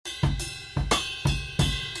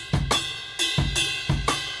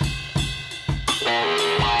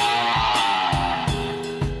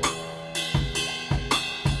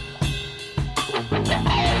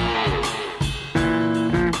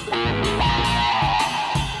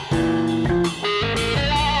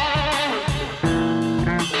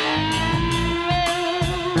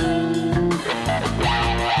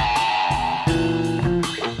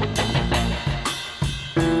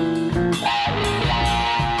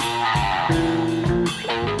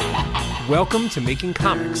Welcome to Making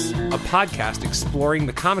Comics, a podcast exploring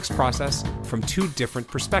the comics process from two different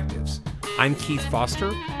perspectives. I'm Keith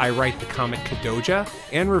Foster. I write the comic Kadoja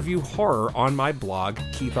and review horror on my blog,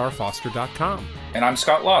 keithrfoster.com. And I'm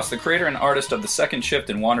Scott Loss, the creator and artist of The Second Shift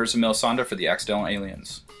and Wanderers of Melisandre for the Accidental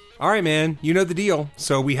Aliens. All right, man, you know the deal.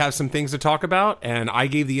 So we have some things to talk about, and I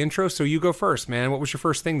gave the intro, so you go first, man. What was your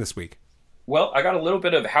first thing this week? Well, I got a little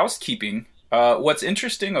bit of housekeeping. What's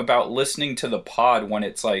interesting about listening to the pod when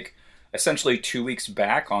it's like essentially 2 weeks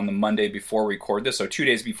back on the Monday before we record this, so 2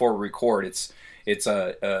 days before we record, it's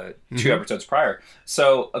two episodes prior.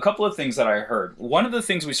 So a couple of things that I heard. One of the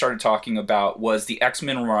things we started talking about was the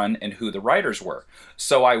X-Men run and who the writers were.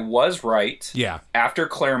 So I was right. Yeah. After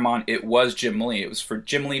Claremont, it was Jim Lee. It was for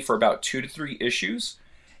Jim Lee for about 2 to 3 issues.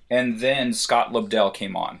 And then Scott Lobdell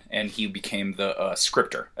came on, and he became the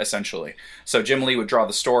scripter, essentially. So Jim Lee would draw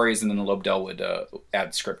the stories, and then Lobdell would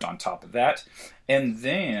add script on top of that. And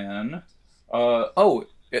then,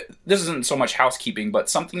 this isn't so much housekeeping, but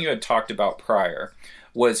something you had talked about prior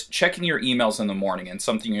was checking your emails in the morning, and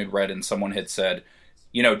something you had read, and someone had said,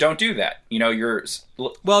 don't do that. You're...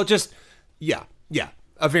 Well, just, yeah,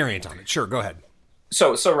 a variant on it. Sure, go ahead.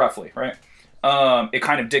 So roughly, right? It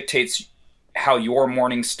kind of dictates how your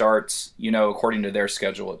morning starts, according to their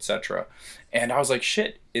schedule, etc. And I was like,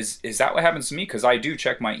 shit, is that what happens to me? Because I do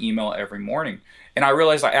check my email every morning. And I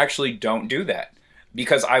realized I actually don't do that.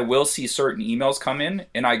 Because I will see certain emails come in,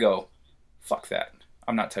 and I go, fuck that.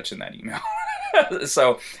 I'm not touching that email.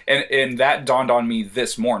 So, and that dawned on me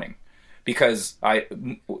this morning. Because I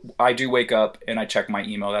do wake up, and I check my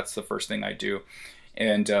email. That's the first thing I do.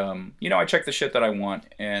 And, I check the shit that I want,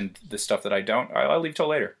 and the stuff that I don't, I'll leave till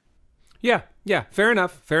later. Yeah, fair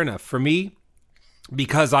enough. For me,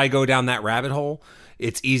 because I go down that rabbit hole,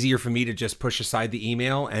 it's easier for me to just push aside the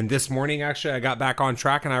email. And this morning, actually, I got back on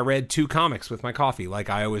track and I read 2 comics with my coffee, like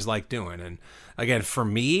I always like doing. And again, for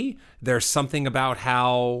me, there's something about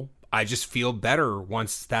how I just feel better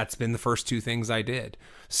once that's been the first 2 things I did.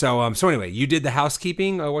 So anyway, you did the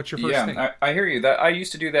housekeeping. What's your first thing? Yeah, I hear you. That I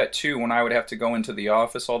used to do that too when I would have to go into the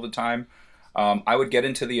office all the time. I would get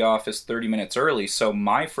into the office 30 minutes early, so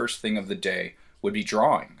my first thing of the day would be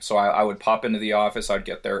drawing. So I would pop into the office, I'd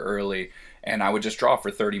get there early, and I would just draw for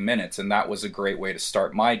 30 minutes, and that was a great way to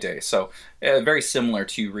start my day. So very similar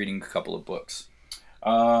to reading a couple of books.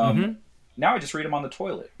 Now I just read them on the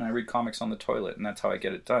toilet, and I read comics on the toilet, and that's how I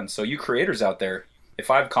get it done. So you creators out there, if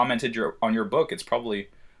I've commented on your book, it's probably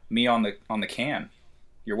me on the can.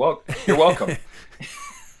 You're welcome.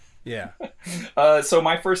 Yeah. So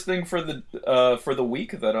my first thing for the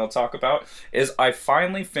week that I'll talk about is I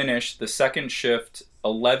finally finished the Second Shift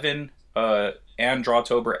 11 and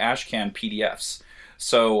Drawtober Ashcan PDFs.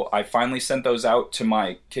 So I finally sent those out to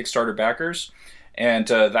my Kickstarter backers, and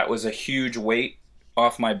that was a huge weight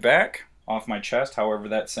off my back, off my chest, however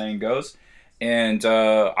that saying goes. And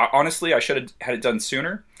honestly, I should have had it done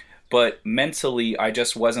sooner, but mentally I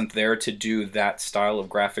just wasn't there to do that style of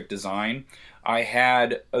graphic design. I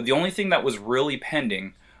had, the only thing that was really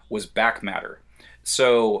pending was back matter.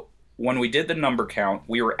 So when we did the number count,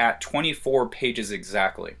 we were at 24 pages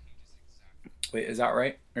exactly. Wait, is that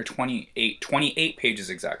right? Or 28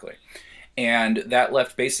 pages exactly. And that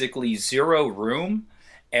left basically 0 room,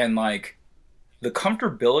 and like the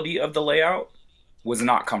comfortability of the layout was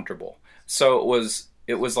not comfortable. So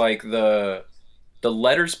it was like the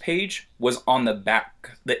letters page was on the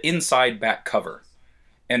back, the inside back cover.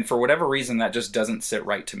 And for whatever reason, that just doesn't sit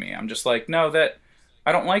right to me. I'm just like, no,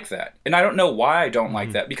 I don't like that. And I don't know why I don't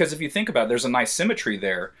like that. Because if you think about it, there's a nice symmetry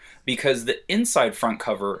there. Because the inside front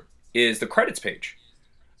cover is the credits page.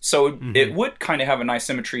 So it would kind of have a nice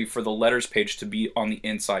symmetry for the letters page to be on the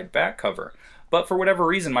inside back cover. But for whatever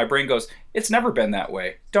reason, my brain goes, it's never been that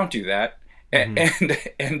way. Don't do that.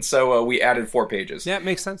 And so we added 4 pages. Yeah, it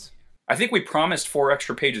makes sense. I think we promised 4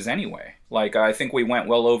 extra pages anyway. Like, I think we went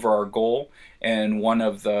well over our goal, and one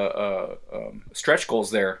of the stretch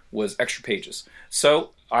goals there was extra pages. So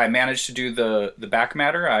I managed to do the back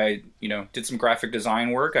matter. I did some graphic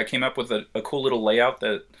design work. I came up with a cool little layout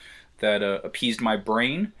that appeased my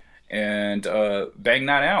brain, and banged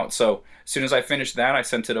that out. So as soon as I finished that, I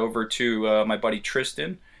sent it over to my buddy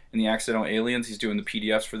Tristan in the Accidental Aliens. He's doing the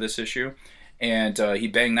PDFs for this issue. And he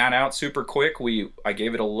banged that out super quick. I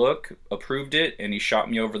gave it a look, approved it, and he shot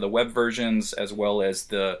me over the web versions as well as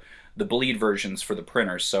the bleed versions for the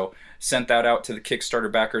printers. So sent that out to the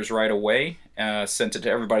Kickstarter backers right away. Sent it to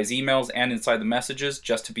everybody's emails and inside the messages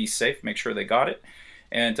just to be safe, make sure they got it,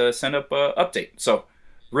 and send up an update. So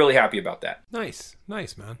really happy about that. Nice,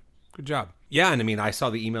 man. Good job. Yeah, and I mean, I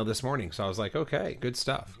saw the email this morning, so I was like, okay, good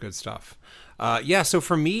stuff. So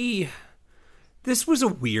for me, This was a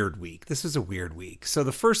weird week. So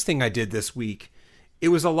the first thing I did this week, it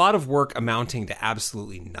was a lot of work amounting to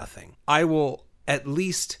absolutely nothing. I will at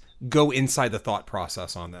least go inside the thought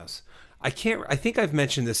process on this. I think I've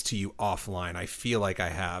mentioned this to you offline. I feel like I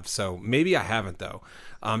have. So maybe I haven't though.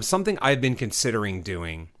 Something I've been considering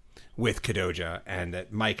doing with Kadoja and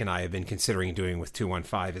that Mike and I have been considering doing with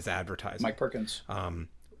 215 is advertising. Mike Perkins.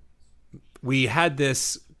 We had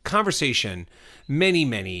this conversation many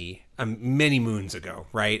moons ago,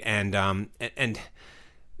 right? And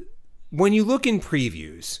when you look in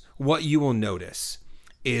previews, what you will notice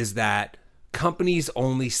is that companies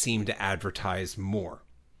only seem to advertise more,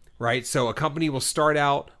 right? So a company will start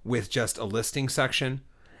out with just a listing section,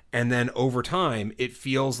 and then over time, it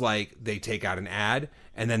feels like they take out an ad,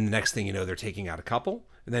 and then the next thing you know, they're taking out a couple,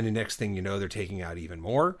 and then the next thing you know, they're taking out even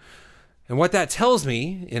more. And what that tells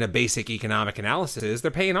me in a basic economic analysis is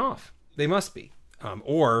they're paying off. They must be.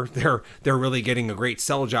 Or they're really getting a great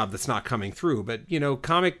sell job that's not coming through. But,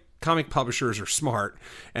 comic publishers are smart,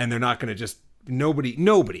 and they're not going to just,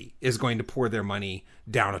 nobody is going to pour their money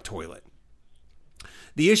down a toilet.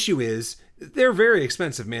 The issue is they're very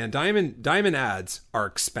expensive, man. Diamond ads are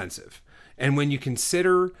expensive. And when you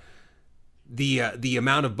consider the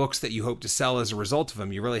amount of books that you hope to sell as a result of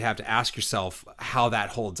them, you really have to ask yourself how that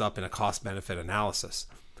holds up in a cost-benefit analysis.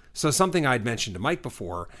 So something I'd mentioned to Mike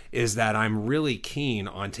before is that I'm really keen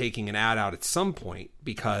on taking an ad out at some point,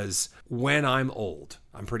 because when I'm old,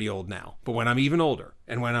 I'm pretty old now, but when I'm even older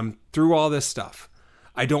and when I'm through all this stuff,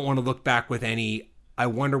 I don't want to look back with any, I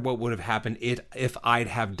wonder what would have happened if I'd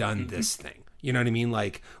have done this thing. You know what I mean?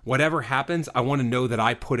 Like, whatever happens, I want to know that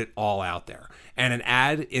I put it all out there. And an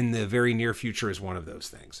ad in the very near future is one of those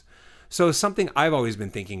things. So something I've always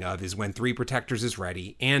been thinking of is when 3 Protectors is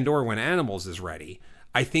ready and or when Animals is ready,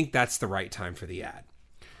 I think that's the right time for the ad.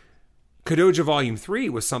 Kadoja Volume 3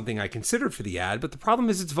 was something I considered for the ad, but the problem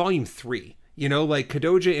is it's Volume 3.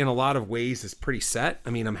 Kadoja in a lot of ways is pretty set. I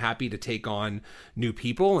mean, I'm happy to take on new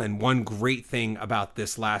people. And one great thing about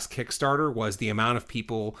this last Kickstarter was the amount of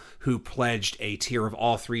people who pledged a tier of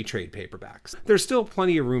all 3 trade paperbacks. There's still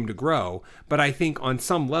plenty of room to grow, but I think on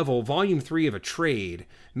some level, Volume 3 of a trade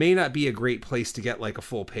may not be a great place to get like a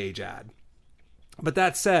full page ad. But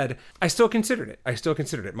that said, I still considered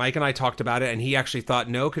it. Mike and I talked about it, and he actually thought,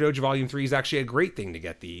 no, Kadoja Volume 3 is actually a great thing to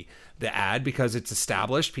get the ad, because it's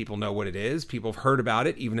established. People know what it is. People have heard about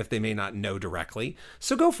it, even if they may not know directly.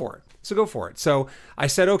 So go for it. So I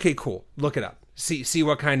said, okay, cool. Look it up. See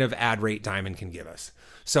what kind of ad rate Diamond can give us.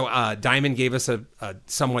 So Diamond gave us a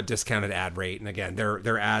somewhat discounted ad rate. And again,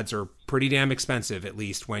 their ads are pretty damn expensive, at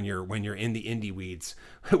least when you're in the indie weeds,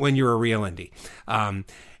 when you're a real indie.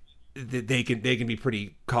 They can be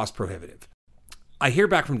pretty cost prohibitive. I hear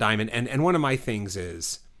back from Diamond, and one of my things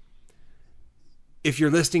is, if you're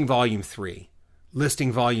listing Volume 3,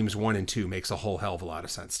 listing Volumes 1 and 2 makes a whole hell of a lot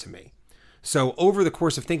of sense to me. So over the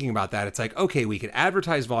course of thinking about that, it's like, okay, we could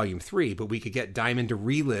advertise Volume 3, but we could get Diamond to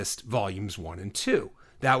relist Volumes 1 and 2.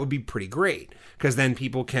 That would be pretty great, because then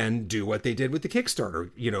people can do what they did with the Kickstarter,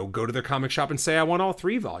 go to their comic shop and say, I want all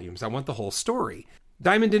 3 volumes. I want the whole story.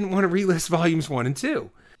 Diamond didn't want to relist Volumes 1 and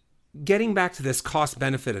 2. Getting back to this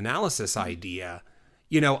cost-benefit analysis idea,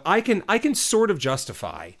 I can sort of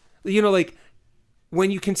justify, like, when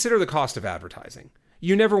you consider the cost of advertising,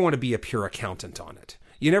 you never want to be a pure accountant on it.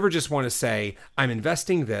 You never just want to say, I'm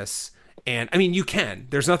investing this, and I mean, you can.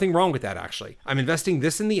 There's nothing wrong with that, actually. I'm investing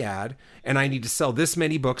this in the ad, and I need to sell this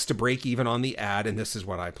many books to break even on the ad, and this is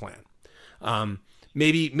what I plan.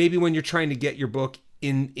 Maybe when you're trying to get your book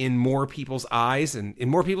in more people's eyes and in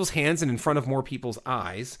more people's hands and in front of more people's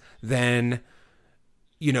eyes, then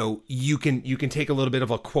you can take a little bit of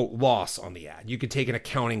a quote loss on the ad. You could take an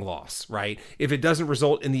accounting loss, right? If it doesn't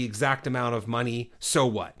result in the exact amount of money, so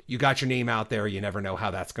what? You got your name out there. You never know how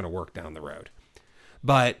that's going to work down the road.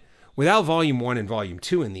 But without Volume 1 and Volume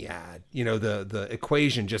 2 in the ad, the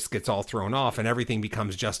equation just gets all thrown off and everything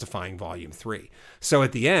becomes justifying Volume 3. So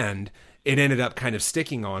at the end, it ended up kind of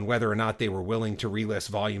sticking on whether or not they were willing to relist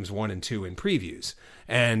Volumes 1 and 2 in previews.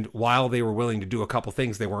 And while they were willing to do a couple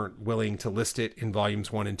things, they weren't willing to list it in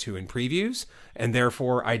Volumes 1 and 2 in previews. And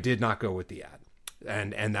therefore, I did not go with the ad.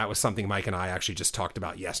 And that was something Mike and I actually just talked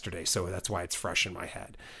about yesterday. So that's why it's fresh in my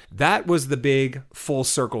head. That was the big full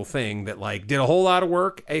circle thing that did a whole lot of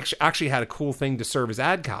work. It actually had a cool thing to serve as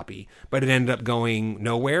ad copy, but it ended up going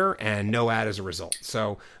nowhere and no ad as a result.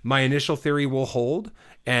 So my initial theory will hold.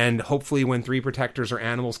 And hopefully when 3 Protectors or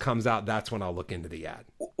Animals comes out, that's when I'll look into the ad.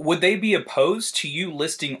 Would they be opposed to you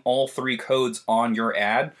listing all 3 codes on your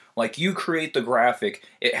ad? Like, you create the graphic,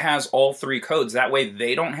 it has all 3 codes. That way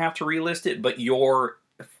they don't have to relist it, but your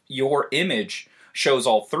image shows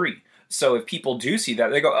all 3. So if people do see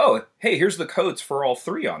that, they go, oh, hey, here's the codes for all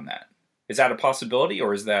 3 on that. Is that a possibility,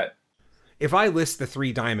 or is that... If I list the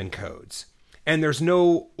 3 diamond codes and there's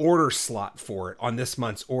no order slot for it on this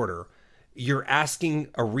month's order, you're asking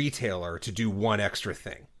a retailer to do one extra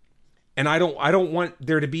thing. And I don't want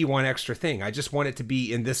there to be one extra thing. I just want it to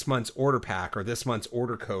be in this month's order pack or this month's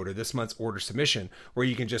order code or this month's order submission where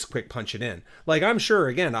you can just quick punch it in. Like, I'm sure,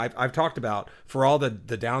 again, I've talked about, for all the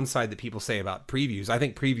downside that people say about previews, I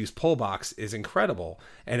think Previews Pull Box is incredible.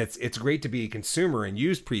 And it's great to be a consumer and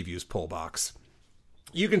use Previews Pull Box.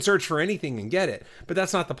 You can search for anything and get it, but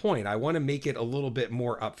that's not the point. I want to make it a little bit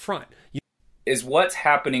more upfront. Is what's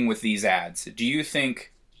happening with these ads? Do you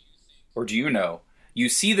think, or do you know, you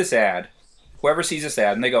see this ad, whoever sees this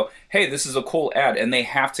ad, and they go, hey, this is a cool ad, and they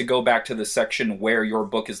have to go back to the section where your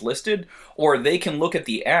book is listed, or they can look at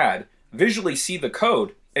the ad, visually see the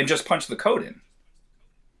code, and just punch the code in?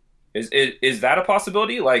 Is that a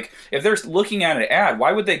possibility? Like, if they're looking at an ad,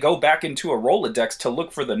 why would they go back into a Rolodex to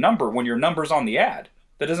look for the number when your number's on the ad?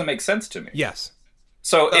 That doesn't make sense to me. Yes.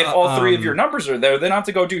 So if all 3 of your numbers are there, they don't have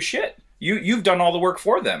to go do shit. You've done all the work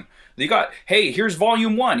for them. You got, hey, here's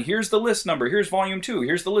volume 1, here's the list number, here's volume 2,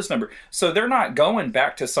 here's the list number. So they're not going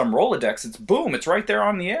back to some Rolodex. It's boom, it's right there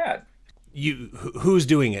on the ad. Who's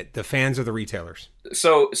doing it? The fans or the retailers?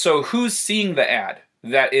 So who's seeing the ad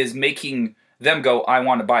that is making them go, I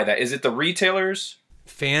want to buy that? Is it the retailers?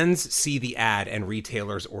 Fans see the ad and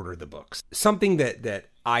retailers order the books. Something that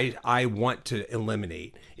I want to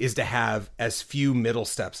eliminate is to have as few middle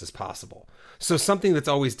steps as possible. So something that's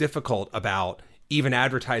always difficult about even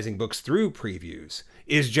advertising books through previews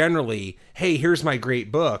is generally, hey, here's my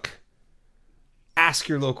great book. Ask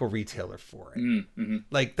your local retailer for it. Mm-hmm.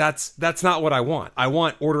 Like, that's not what I want. I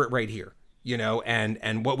want order it right here,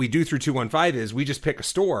 and what we do through 215 is we just pick a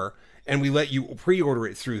store and we let you pre-order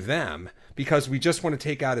it through them, because we just want to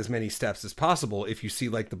take out as many steps as possible if you see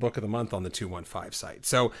like the book of the month on the 215 site.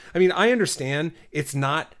 So, I mean, I understand it's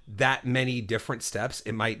not that many different steps.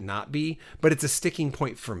 It might not be, but it's a sticking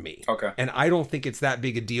point for me. Okay. And I don't think it's that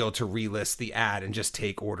big a deal to relist the ad and just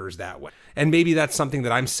take orders that way. And maybe that's something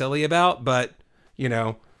that I'm silly about, but,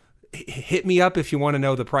 hit me up if you want to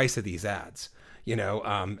know the price of these ads.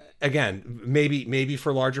 Again, maybe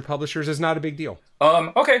for larger publishers is not a big deal.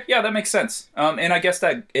 Okay, yeah, that makes sense. And I guess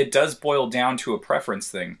that it does boil down to a preference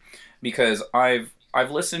thing, because I've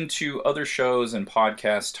listened to other shows and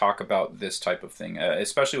podcasts talk about this type of thing,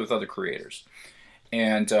 especially with other creators.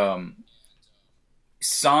 And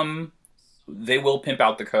some, they will pimp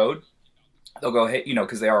out the code. They'll go, hey,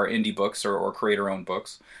 because they are indie books or creator-owned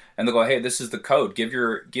books, and they'll go, hey, this is the code. Give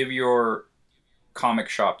your comic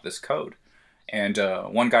shop this code. And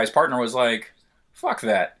one guy's partner was like, fuck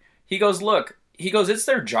that. He goes, it's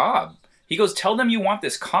their job. He goes, tell them you want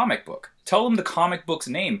this comic book. Tell them the comic book's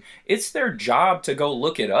name. It's their job to go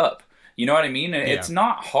look it up. You know what I mean? And It's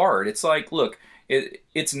not hard. It's like, look,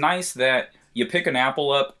 it's nice that you pick an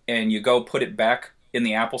apple up and you go put it back in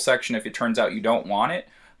the apple section if it turns out you don't want it.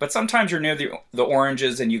 But sometimes you're near the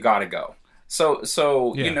oranges and you gotta go.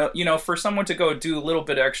 So yeah. For someone to go do a little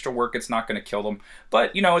bit of extra work, it's not going to kill them.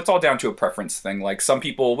 But, it's all down to a preference thing. Like, some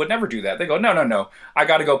people would never do that. They go, no, I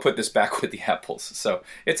got to go put this back with the apples. So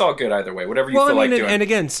it's all good either way, whatever you feel like doing. And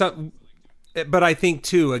again, but I think,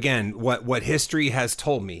 too, again, what history has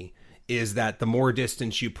told me is that the more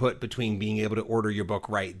distance you put between being able to order your book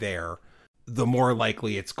right there, the more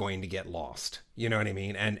likely it's going to get lost. You know what I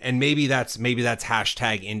mean? And maybe that's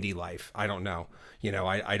hashtag indie life. I don't know.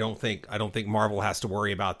 I don't think Marvel has to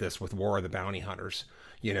worry about this with War of the Bounty Hunters.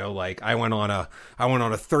 I went on a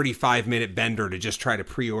 35-minute bender to just try to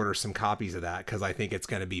pre-order some copies of that because I think it's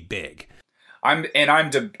going to be big. I'm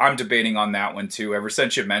debating on that one too. Ever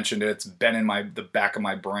since you mentioned it, it's been in the back of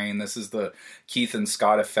my brain. This is the Keith and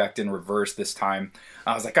Scott effect in reverse this time.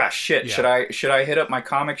 I was like, shit, yeah. Should I hit up my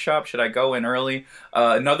comic shop? Should I go in early?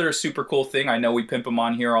 Another super cool thing, I know we pimp them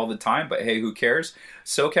on here all the time, but hey, who cares?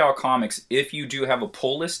 SoCal Comics, if you do have a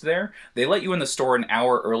pull list there, they let you in the store an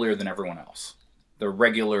hour earlier than everyone else. The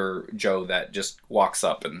regular Joe that just walks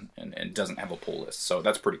up and doesn't have a pull list. So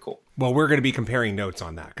that's pretty cool. Well, we're going to be comparing notes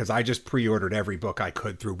on that because I just pre-ordered every book I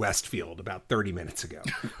could through Westfield about 30 minutes ago.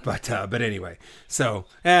 But anyway, so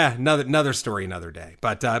another story, another day.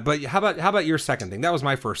 But how about your second thing? That was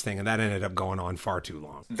my first thing, and that ended up going on far too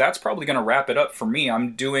long. That's probably going to wrap it up for me.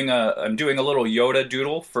 I'm doing a little Yoda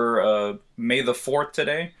doodle for May the 4th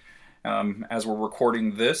today, as we're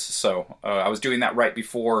recording this. So I was doing that right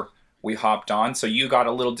before we hopped on. So you got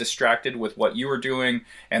a little distracted with what you were doing,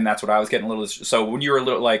 and that's what I was getting a little. So when you were a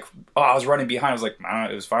little like, oh, I was running behind, I was like,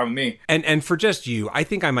 it was fine with me. And for just you, I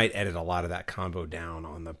think I might edit a lot of that combo down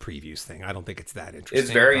on the previews thing. I don't think it's that interesting. It's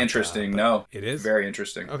very interesting. No, it is very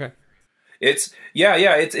interesting. Okay. It's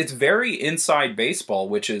it's very inside baseball,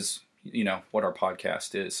 which is, you know, what our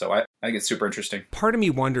podcast is. So I think it's super interesting. Part of me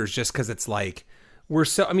wonders, just because it's like,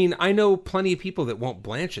 I mean, I know plenty of people that won't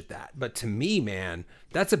blanch at that, but to me, man,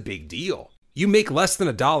 that's a big deal. You make less than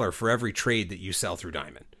 $1 for every trade that you sell through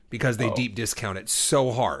Diamond because they deep discount it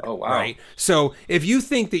so hard. Oh, wow. Right? So if you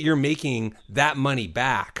think that you're making that money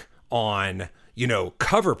back on, you know,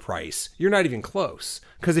 cover price, you're not even close.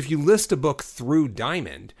 Because if you list a book through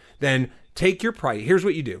Diamond, then take your price. Here's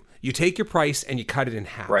what you do. You take your price and you cut it in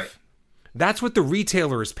half. Right. That's what the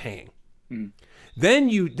retailer is paying. Then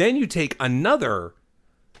you take another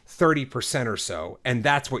 30% or so, and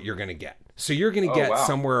that's what you're going to get. So you're going to get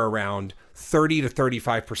somewhere around 30 to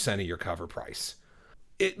 35% of your cover price.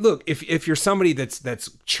 Look, if you're somebody that's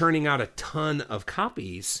churning out a ton of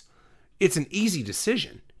copies, it's an easy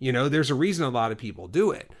decision. You know, there's a reason a lot of people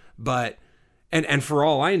do it. But and for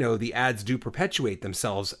all I know, the ads do perpetuate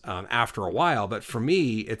themselves after a while. But for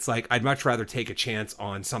me, it's like I'd much rather take a chance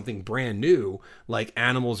on something brand new, like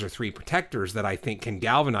Animals or Three Protectors, that I think can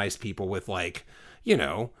galvanize people with, like, you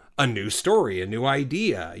know, a new story, a new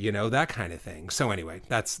idea, you know, that kind of thing. So anyway,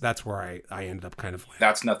 that's where I ended up kind of.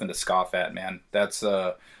 That's nothing to scoff at, man. That's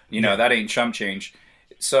you know, that ain't chump change.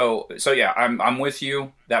 So yeah, I'm with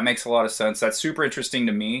you. That makes a lot of sense. That's super interesting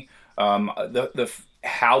to me. The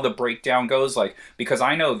how the breakdown goes, like, because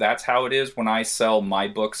I know that's how it is when I sell my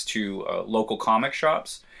books to local comic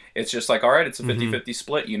shops. It's just like, all right, it's a 50-50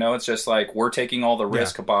 split. You know, it's just like we're taking all the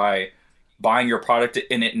risk by buying your product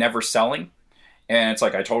and it never selling. And it's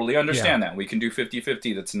like, I totally understand that. We can do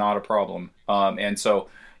 50-50. That's not a problem. And so,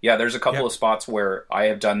 yeah, there's a couple of spots where I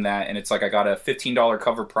have done that. And it's like I got a $15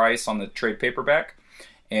 cover price on the trade paperback.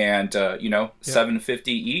 And, you know, $7.50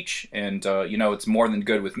 each. And, you know, it's more than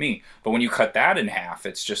good with me. But when you cut that in half,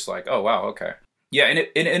 it's just like, oh, wow, okay. Yeah, and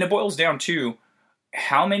it boils down to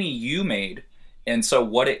how many you made. And so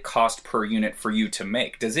what it cost per unit for you to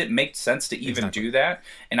make. Does it make sense to even do that?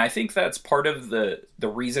 And I think that's part of the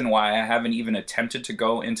reason why I haven't even attempted to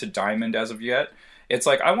go into Diamond as of yet. It's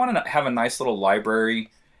like I want to have a nice little library,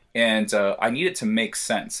 and I need it to make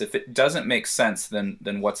sense. If it doesn't make sense, then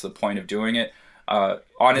what's the point of doing it?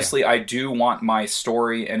 Honestly, I do want my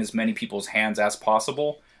story in as many people's hands as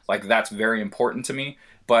possible. Like, that's very important to me.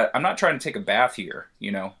 But I'm not trying to take a bath here,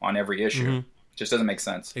 you know, on every issue. Just doesn't make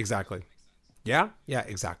sense. Exactly. Yeah,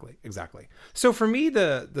 exactly. So for me,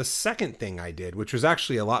 the second thing I did, which was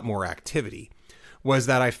actually a lot more activity, was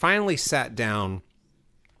that I finally sat down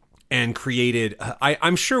and created,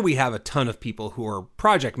 I'm sure we have a ton of people who are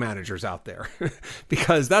project managers out there,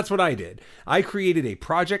 because that's what I did. I created a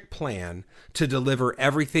project plan to deliver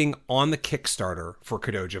everything on the Kickstarter for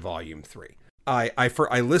Kadoja Volume 3.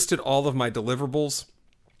 I listed all of my deliverables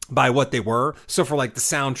by what they were. So for, like, the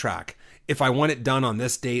soundtrack, if I want it done on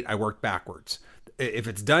this date, I work backwards. If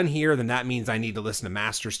it's done here, then that means I need to listen to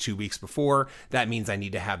masters 2 weeks before. That means I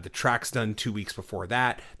need to have the tracks done 2 weeks before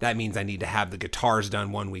that. That means I need to have the guitars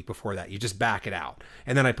done 1 week before that. You just back it out.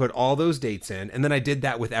 And then I put all those dates in. And then I did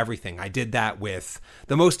that with everything. I did that with,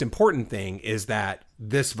 the most important thing is that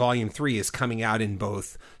this volume 3 is coming out in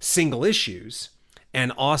both single issues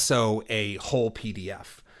and also a whole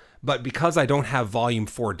PDF. But because I don't have volume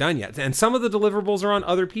 4 done yet, and some of the deliverables are on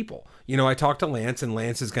other people. You know, I talked to Lance, and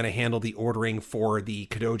Lance is going to handle the ordering for the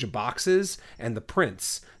Kadoja boxes and the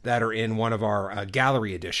prints that are in one of our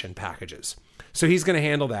gallery edition packages. So he's going to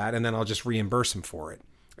handle that, and then I'll just reimburse him for it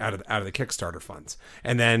out of the Kickstarter funds.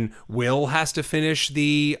 And then Will has to finish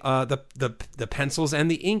the pencils and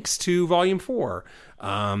the inks to volume 4.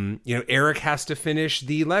 You know, Eric has to finish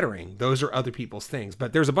the lettering. Those are other people's things.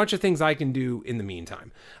 But there's a bunch of things I can do in the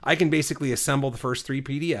meantime. I can basically assemble the first 3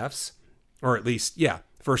 PDFs, or at least,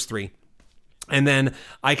 first 3. And then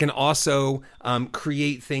I can also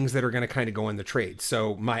create things that are going to kind of go in the trade.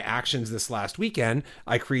 So my actions this last weekend,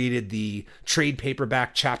 I created the trade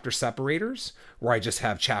paperback chapter separators, where I just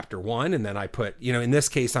have chapter 1. And then I put, you know, in this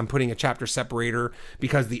case, I'm putting a chapter separator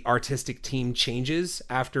because the artistic team changes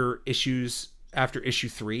after issue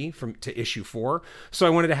 3 to issue 4. So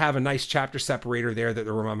I wanted to have a nice chapter separator there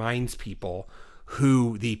that reminds people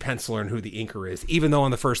who the penciler and who the inker is, even though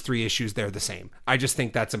on the first 3 issues they're the same. I just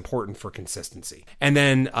think that's important for consistency. And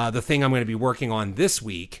then the thing I'm going to be working on this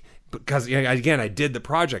week because again, I did the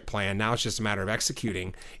project plan. Now it's just a matter of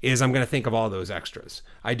executing. Is I'm going to think of all those extras.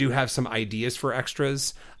 I do have some ideas for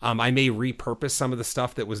extras. I may repurpose some of the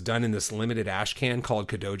stuff that was done in this limited ashcan called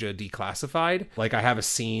Kadoja Declassified. Like I have a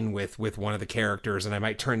scene with one of the characters, and I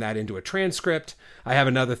might turn that into a transcript. I have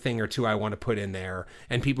another thing or two I want to put in there,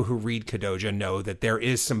 and people who read Kadoja know that there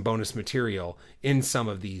is some bonus material in some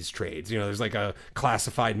of these trades. There's like a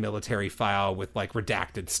classified military file with like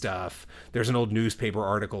redacted stuff. There's an old newspaper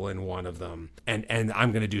article in one of them, and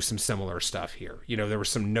I'm going to do some similar stuff here. There were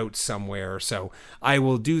some notes somewhere, so I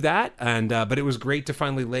will do that. And but it was great to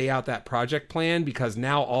finally lay out that project plan, because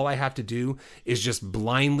now all I have to do is just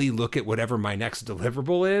blindly look at whatever my next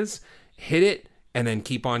deliverable is, hit it, and then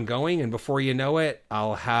keep on going. And before you know it,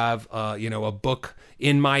 I'll have a book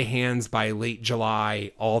in my hands by late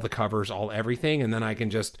July, all the covers, all everything, and then I can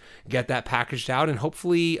just get that packaged out and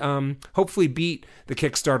hopefully beat the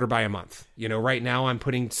Kickstarter by a month. Right now I'm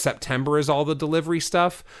putting September as all the delivery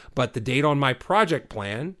stuff, but the date on my project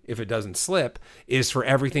plan, if it doesn't slip, is for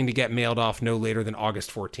everything to get mailed off no later than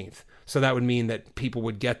August 14th. So that would mean that people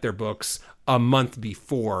would get their books a month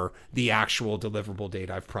before the actual deliverable date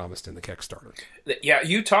I've promised in the Kickstarter. Yeah,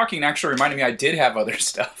 you talking actually reminded me I did have other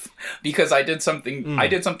stuff, because I did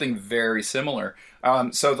something very similar.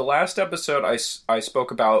 So the last episode I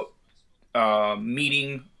spoke about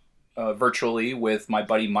meeting virtually with my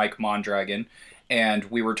buddy Mike Mondragon, and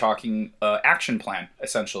we were talking action plan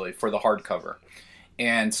essentially for the hardcover.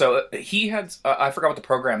 And so he had, I forgot what the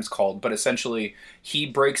program's called, but essentially he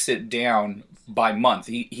breaks it down by month.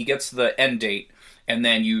 He gets the end date, and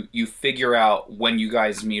then you figure out when you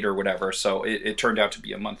guys meet or whatever. So it turned out to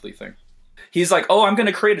be a monthly thing. He's like, oh, I'm going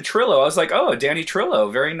to create a Trillo. I was like, oh, Danny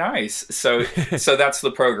Trillo, very nice. So that's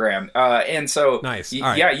the program. And so nice.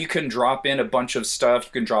 Yeah, you can drop in a bunch of stuff.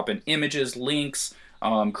 You can drop in images, links,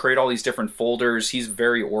 create all these different folders. He's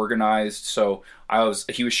very organized. So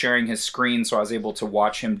he was sharing his screen, so I was able to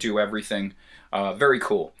watch him do everything. Very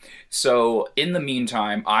cool. So in the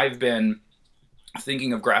meantime, I've been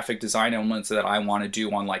thinking of graphic design elements that I want to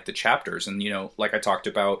do on like the chapters. And, like I talked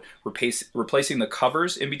about, replacing the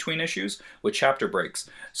covers in between issues with chapter breaks.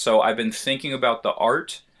 So I've been thinking about the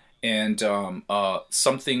art, and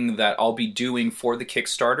something that I'll be doing for the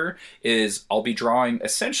Kickstarter is I'll be drawing,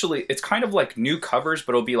 essentially, it's kind of like new covers,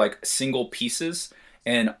 but it'll be like single pieces.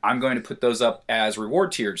 And I'm going to put those up as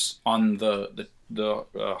reward tiers on the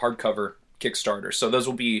hardcover Kickstarter. So those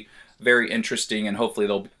will be very interesting, and hopefully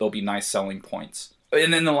they'll be nice selling points.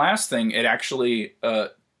 And then the last thing, it actually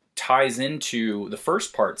ties into the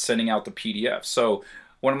first part, sending out the PDF. So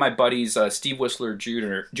one of my buddies, Steve Whistler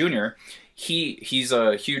Jr., he's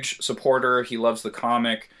a huge supporter. He loves the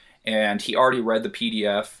comic, and he already read the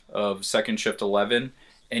PDF of Second Shift 11,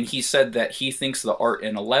 and he said that he thinks the art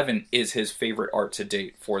in 11 is his favorite art to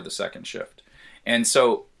date for the Second Shift. And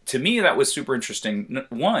so to me, that was super interesting.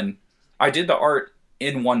 One, I did the art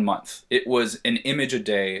in 1 month. It was an image a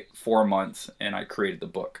day for a month, and I created the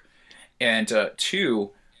book. And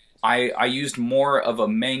two, I used more of a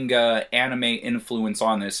manga anime influence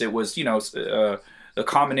on this. It was, a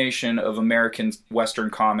combination of American Western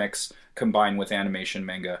comics combined with animation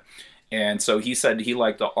manga. And so he said he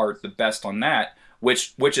liked the art the best on that,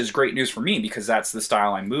 which is great news for me, because that's the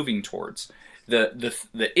style I'm moving towards.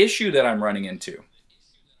 The issue that I'm running into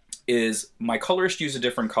is my colorist used a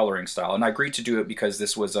different coloring style, and I agreed to do it because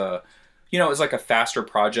this was it was like a faster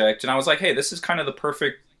project, and I was like, hey, this is kind of the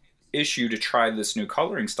perfect issue to try this new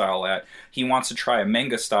coloring style at. He wants to try a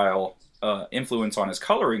manga style influence on his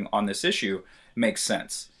coloring on this issue. Makes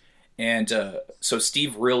sense. And so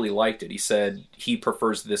Steve really liked it. He said he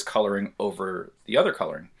prefers this coloring over the other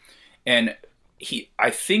coloring. And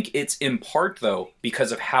I think it's in part, though,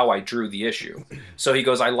 because of how I drew the issue. So he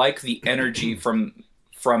goes, I like the energy from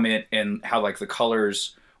it and how like the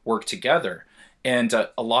colors work together. And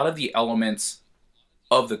a lot of the elements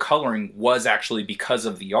of the coloring was actually because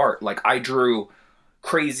of the art. Like I drew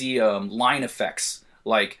crazy line effects.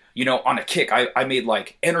 Like, on a kick, I made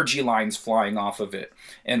like energy lines flying off of it.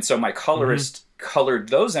 And so my colorist colored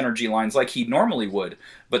those energy lines like he normally would,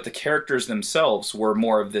 but the characters themselves were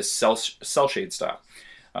more of this cell shade style.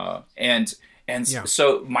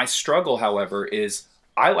 So my struggle, however, is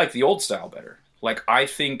I like the old style better. Like, I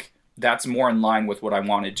think that's more in line with what I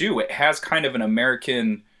want to do. It has kind of an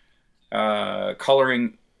American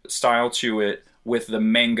coloring style to it with the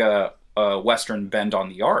manga Western bend on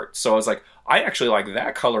the art. So I was like, I actually like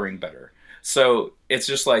that coloring better. So it's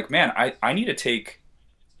just like, man, I need to take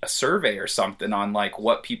a survey or something on like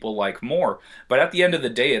what people like more. But at the end of the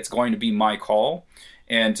day, it's going to be my call.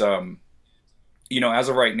 And as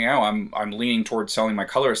of right now, I'm leaning towards selling my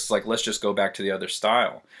colors. It's like, let's just go back to the other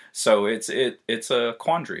style. So it's a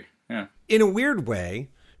quandary. Yeah. In a weird way,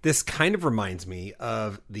 this kind of reminds me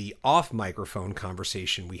of the off-microphone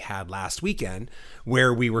conversation we had last weekend,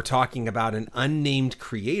 where we were talking about an unnamed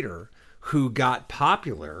creator who got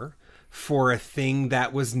popular for a thing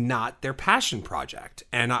that was not their passion project.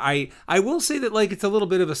 And I will say that, like, it's a little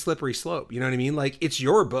bit of a slippery slope. You know what I mean? Like, it's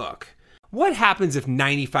your book. What happens if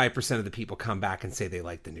 95% of the people come back and say they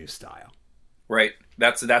like the new style? Right.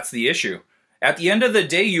 That's the issue. At the end of the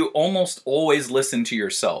day, you almost always listen to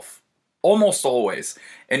yourself. Almost always.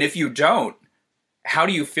 And if you don't, how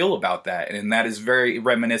do you feel about that? And that is very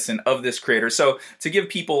reminiscent of this creator. So to give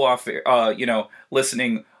people off air,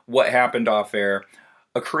 listening what happened off air,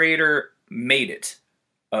 a creator made it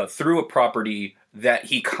through a property that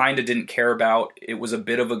he kind of didn't care about. It was a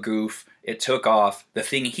bit of a goof. It took off. The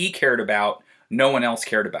thing he cared about, no one else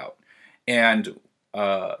cared about. And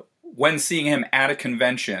when seeing him at a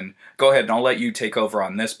convention, go ahead and I'll let you take over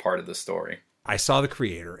on this part of the story. I saw the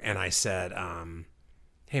creator and I said,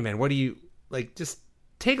 hey man, what do you like? Just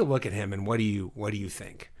take a look at him and what do you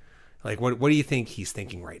think? Like, what do you think he's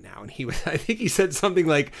thinking right now? And I think he said something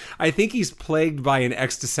like, I think he's plagued by an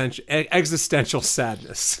existential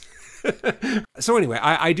sadness. So anyway,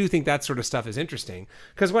 I do think that sort of stuff is interesting,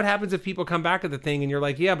 because what happens if people come back at the thing and you're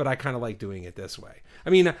like, yeah, but I kind of like doing it this way. I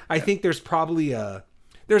mean, I think there's probably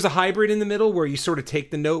there's a hybrid in the middle where you sort of take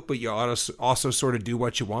the note, but you also sort of do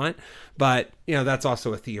what you want. But, that's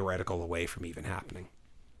also a theoretical away from even happening.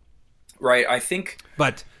 Right. I think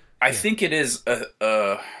it is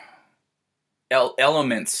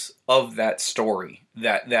elements of that story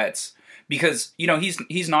that's because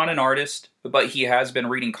he's not an artist, but he has been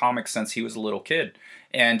reading comics since he was a little kid,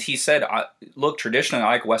 and he said, look, traditionally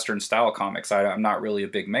I like Western style comics. I'm not really a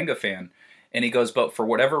big manga fan. And he goes, but for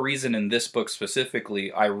whatever reason in this book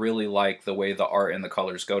specifically, I really like the way the art and the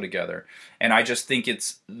colors go together, and I just think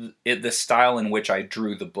it's the style in which I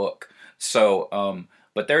drew the book. So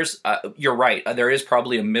but there's you're right, there is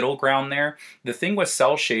probably a middle ground there. The thing with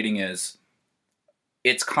cell shading is,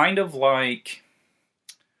 it's kind of like...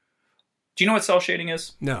 Do you know what cell shading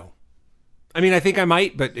is? No. I mean, I think I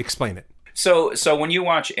might, but explain it. So when you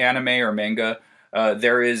watch anime or manga,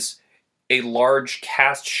 there is a large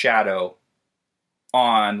cast shadow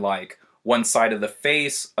on, like, one side of the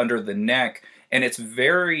face, under the neck, and it's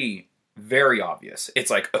very, very obvious. It's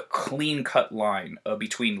like a clean-cut line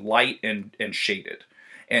between light and shaded.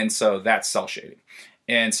 And so that's cell shading.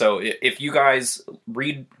 And so if you guys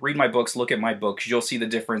read my books, look at my books, you'll see the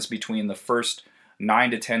difference between the first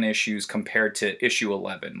 9 to 10 issues compared to issue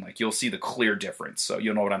 11. Like, you'll see the clear difference. So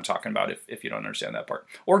you'll know what I'm talking about if you don't understand that part.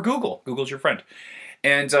 Or Google's your friend.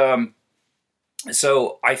 And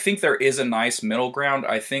so I think there is a nice middle ground.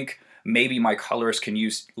 I think maybe my colorist can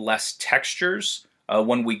use less textures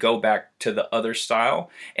when we go back to the other style.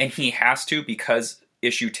 And he has to, because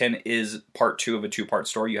issue 10 is part 2 of a 2-part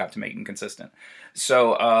story. You have to make it consistent.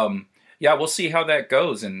 So, we'll see how that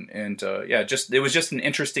goes. And it was just an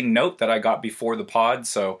interesting note that I got before the pod.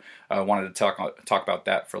 So I wanted to talk about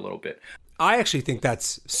that for a little bit. I actually think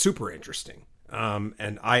that's super interesting.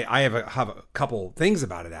 And I have a couple things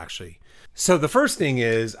about it, actually. So the first thing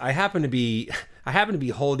is I happen to be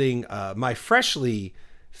holding my freshly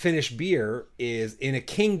finished beer is in a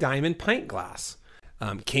King Diamond pint glass.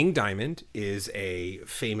 King Diamond is a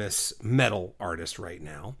famous metal artist right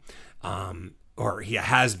now. Or he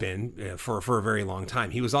has been for a very long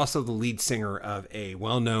time. He was also the lead singer of a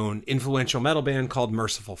well-known influential metal band called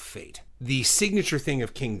Merciful Fate. The signature thing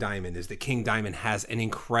of King Diamond is that King Diamond has an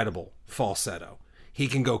incredible falsetto. He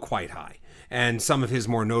can go quite high. And some of his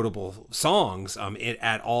more notable songs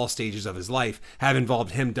at all stages of his life have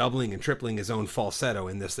involved him doubling and tripling his own falsetto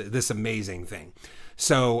in this amazing thing.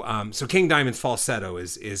 So King Diamond's falsetto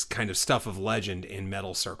is kind of stuff of legend in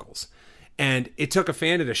metal circles. And it took a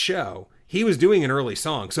fan at a show. He was doing an early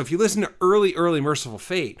song. So if you listen to early Merciful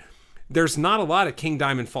Fate, there's not a lot of King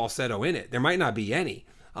Diamond falsetto in it. There might not be any.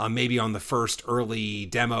 Maybe on the first early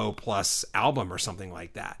demo plus album or something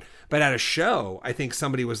like that. But at a show, I think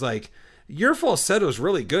somebody was like, your falsetto is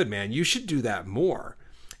really good, man. You should do that more.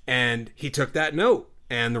 And he took that note,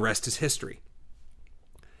 and the rest is history.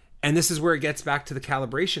 And this is where it gets back to the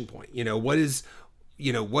calibration point. What is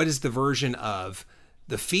the version of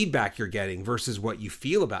the feedback you're getting versus what you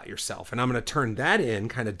feel about yourself? And I'm going to turn that in,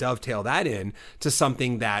 kind of dovetail that in to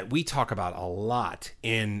something that we talk about a lot.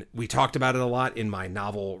 We talked about it a lot in my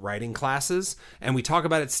novel writing classes, and we talk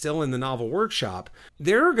about it still in the novel workshop.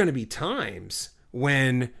 There are going to be times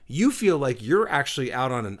when you feel like you're actually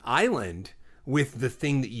out on an island with the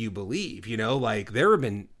thing that you believe. Like, there have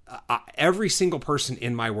been every single person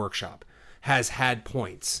in my workshop has had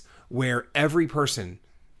points where every person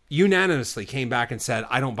unanimously came back and said,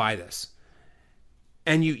 I don't buy this.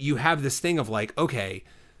 And you have this thing of like, okay,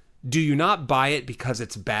 do you not buy it because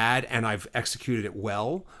it's bad and I've executed it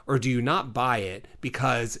well? Or do you not buy it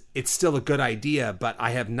because it's still a good idea, but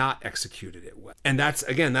I have not executed it well? And that's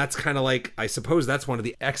kind of like, I suppose that's one of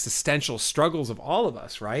the existential struggles of all of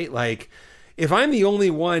us, right? Like, if I'm the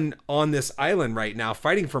only one on this island right now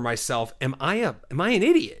fighting for myself, am I an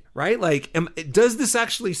idiot, right? Like, does this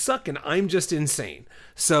actually suck and I'm just insane?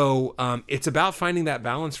 So it's about finding that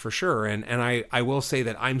balance for sure. And I will say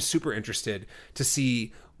that I'm super interested to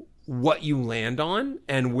see what you land on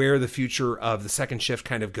and where the future of the second shift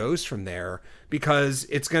kind of goes from there, because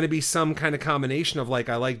it's going to be some kind of combination of like,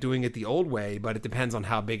 I like doing it the old way, but it depends on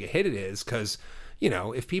how big a hit it is. Cause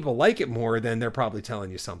if people like it more, then they're probably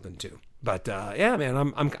telling you something too. But yeah,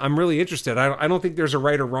 man, I'm really interested. I don't think there's a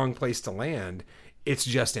right or wrong place to land. It's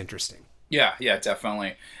just interesting. Yeah,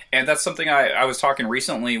 definitely. And that's something I was talking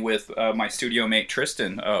recently with my studio mate,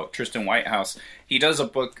 Tristan Whitehouse. He does a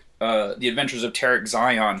book, The Adventures of Tarek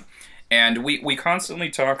Zion. And we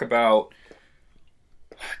constantly talk about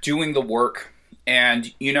doing the work.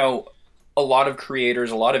 And, a lot of creators,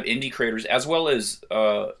 a lot of indie creators, as well as,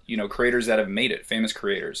 creators that have made it, famous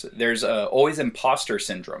creators, there's always imposter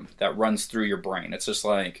syndrome that runs through your brain. It's just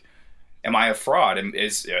like, am I a fraud?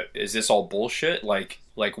 Is this all bullshit? Like,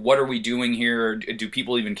 what are we doing here? Do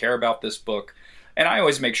people even care about this book? And I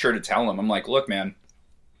always make sure to tell them, I'm like, look, man,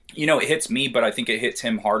 it hits me, but I think it hits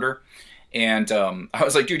him harder. And I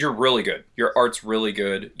was like, dude, you're really good. Your art's really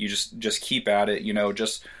good. You just keep at it.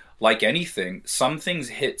 Just like anything, some things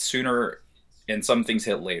hit sooner and some things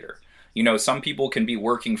hit later. Some people can be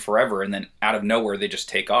working forever and then out of nowhere they just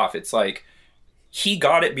take off. It's like, he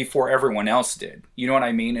got it before everyone else did. You know what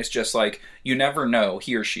I mean? It's just like, you never know,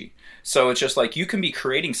 he or she. So it's just like, you can be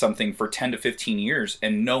creating something for 10 to 15 years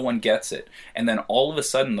and no one gets it. And then all of a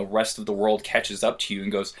sudden the rest of the world catches up to you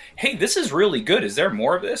and goes, hey, this is really good. Is there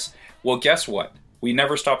more of this? Well, guess what? We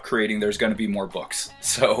never stop creating. There's going to be more books.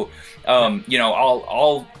 So,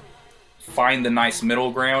 I'll find the nice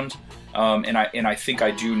middle ground. And I think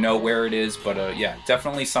I do know where it is, but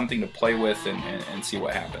definitely something to play with and see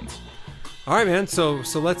what happens. All right, man. So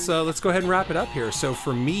let's go ahead and wrap it up here. So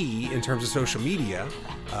for me, in terms of social media,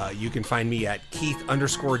 you can find me at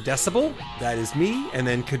Keith_Decibel. That is me. And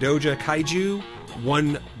then Kadoja Kaiju,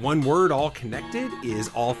 one word, all connected, is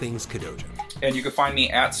all things Kadoja. And you can find me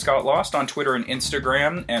at Scott Lost on Twitter and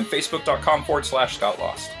Instagram and Facebook.com/Scott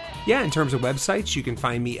Lost. Yeah, in terms of websites, you can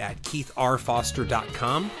find me at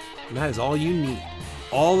KeithRFoster.com. And that is all you need.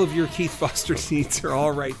 All of your Keith Foster needs are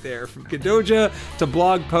all right there. From Kadoja to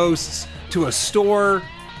blog posts to a store,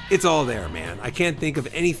 it's all there, man. I can't think of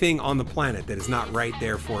anything on the planet that is not right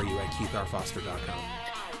there for you at KeithRFoster.com.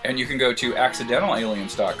 And you can go to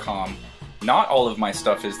accidentalaliens.com. Not all of my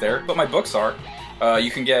stuff is there, but my books are.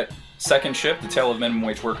 You can get Second Shift, The Tale of Minimum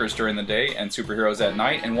Wage Workers During the Day and Superheroes at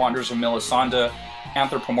Night, and Wanderers of Melisande,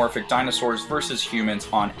 Anthropomorphic Dinosaurs versus Humans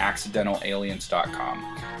on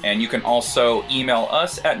accidentalaliens.com. And you can also email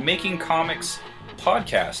us at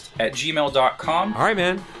makingcomicspodcast@gmail.com. All right,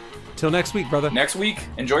 man. Till next week, brother. Next week.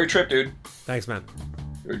 Enjoy your trip, dude. Thanks, man.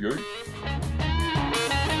 Yeah.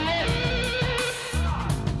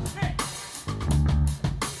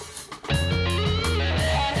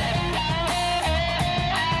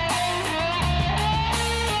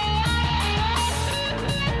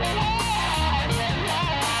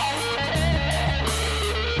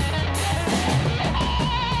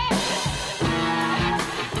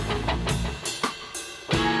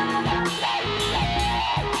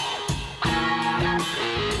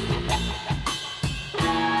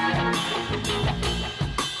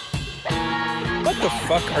 What the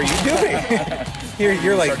fuck are you doing?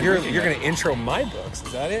 you're gonna intro my books.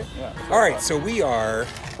 Is that it? Yeah. All right. So we are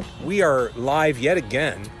live yet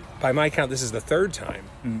again. By my count, this is the third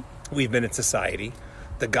time we've been at Society.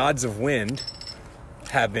 The gods of wind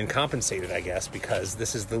have been compensated, I guess, because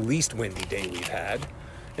this is the least windy day we've had.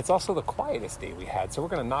 It's also the quietest day we had. So we're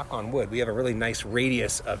gonna knock on wood. We have a really nice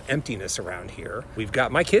radius of emptiness around here. We've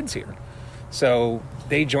got my kids here, so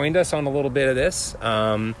they joined us on a little bit of this.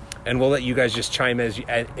 And we'll let you guys just chime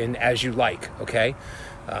in as you like, okay?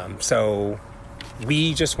 So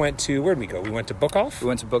we just went to, where'd we go? We went to Book Off? We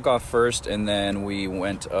went to Book Off first, and then we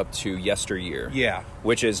went up to Yesteryear. Yeah.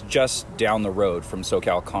 Which is just down the road from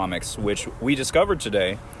SoCal Comics, which we discovered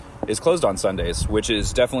today is closed on Sundays, which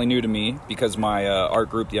is definitely new to me because my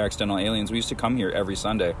art group, The Accidental Aliens, we used to come here every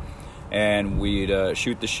Sunday. And we'd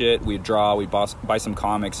shoot the shit, we'd draw, we'd buy some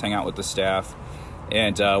comics, hang out with the staff.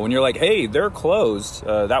 And when you're like, hey, they're closed,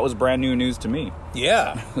 that was brand new news to me.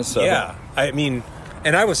 Yeah. So- Yeah. I mean,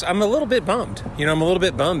 and I'm a little bit bummed. You know, I'm a little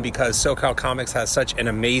bit bummed because SoCal Comics has such an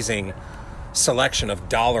amazing selection of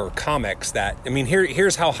dollar comics that, I mean,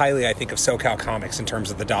 here's how highly I think of SoCal Comics in terms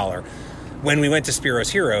of the dollar. When we went to Spiro's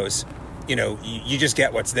Heroes, you know, you just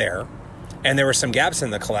get what's there. And there were some gaps in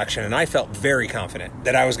the collection, and I felt very confident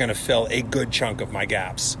that I was going to fill a good chunk of my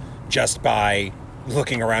gaps just by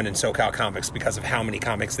looking around in SoCal Comics because of how many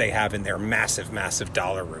comics they have in their massive, massive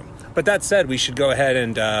dollar room. But that said, we should go ahead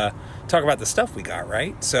and talk about the stuff we got,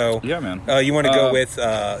 right? So, Yeah, man. You want to go with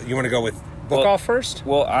Book Off first?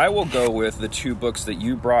 Well, I will go with the 2 books that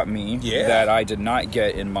you brought me that I did not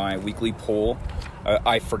get in my weekly pull.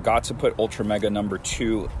 I forgot to put Ultra Mega number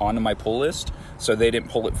 2 onto my pull list, so they didn't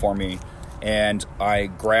pull it for me. And I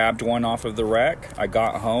grabbed one off of the rack. I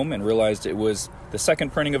got home and realized it was the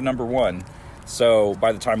second printing of number 1. So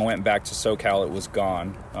by the time I went back to SoCal, it was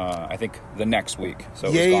gone. I think the next week. So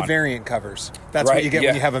it was Yay, gone. variant covers. That's Right, what you get yeah.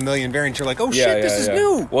 when you have a million variants. You're like, oh Yeah, shit, this yeah, is yeah.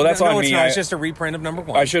 new. Well, that's no, on it's me. not. It's just a reprint of number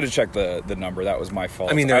 1. I should have checked the number. That was my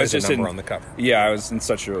fault. I mean, there was is a just number on the cover. Yeah, I was in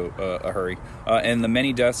such a hurry. And The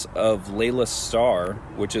Many Deaths of Layla Starr,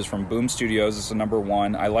 which is from Boom Studios, is a number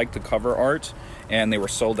 1. I like the cover art, and they were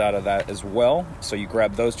sold out of that as well. So you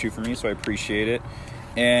grabbed those 2 for me, so I appreciate it.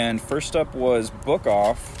 And first up was Book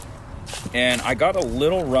Off. And I got a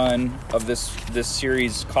little run of this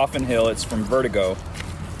series, Coffin Hill. It's from Vertigo.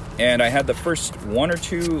 And I had the first 1 or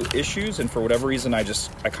 2 issues, and for whatever reason, I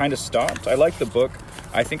kind of stopped. I liked the book.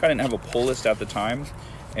 I think I didn't have a pull list at the time,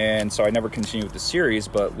 and so I never continued with the series,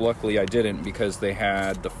 but luckily I didn't because they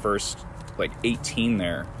had the first, 18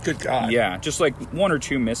 there. Good God. Yeah, just 1 or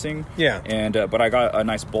 2 missing. Yeah. And but I got a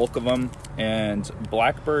nice bulk of them. And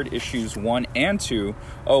Blackbird issues 1 and 2.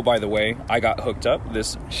 Oh, by the way, I got hooked up.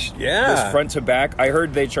 This front to back. I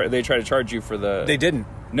heard they try to charge you for the. They didn't.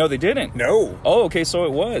 No, they didn't. No. Oh, okay, so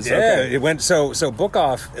it was. Yeah, Okay. it went so Book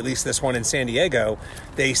Off, at least this one in San Diego,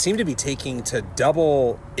 they seem to be taking to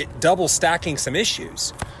double stacking some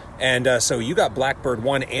issues. And so you got Blackbird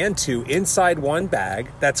 1 and 2 inside one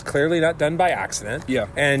bag. That's clearly not done by accident. Yeah.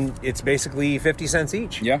 And it's basically 50 cents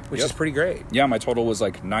each. Yeah, Which yep. is pretty great. Yeah, my total was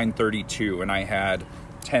 $9.32, and I had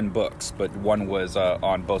 10 books, but one was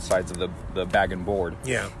on both sides of the bag and board.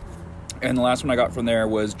 Yeah. And the last one I got from there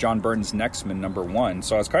was John Byrne's Nextman number 1.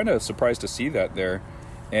 So I was kind of surprised to see that there.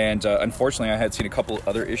 And unfortunately, I had seen a couple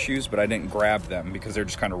other issues, but I didn't grab them because they're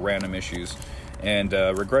just kind of random issues. And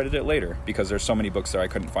regretted it later because there's so many books there I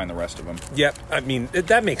couldn't find the rest of them. Yep. I mean,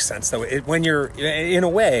 that makes sense, though. When you're, in a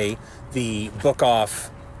way, the Book Off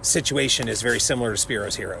situation is very similar to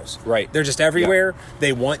Spiro's Heroes. Right. They're just everywhere. Yeah.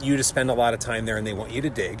 They want you to spend a lot of time there, and they want you to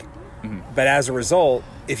dig. Mm-hmm. But as a result,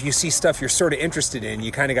 if you see stuff you're sort of interested in,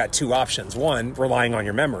 you kind of got 2 options. One, relying on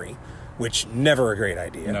your memory, which never a great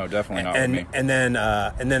idea. No, definitely not with me. And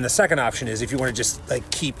then the second option is if you want to just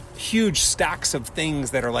keep huge stacks of things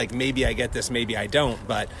that are maybe I get this, maybe I don't.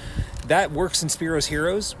 But that works in Spiro's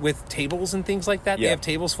Heroes with tables and things like that. Yeah. They have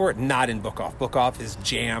tables for it. Not in Book Off. Book Off is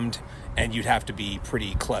jammed, and you'd have to be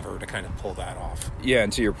pretty clever to kind of pull that off. Yeah,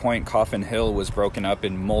 and to your point, Coffin Hill was broken up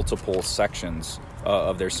in multiple sections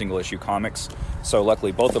of their single-issue comics. So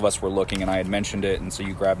luckily, both of us were looking, and I had mentioned it, and so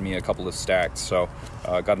you grabbed me a couple of stacks. So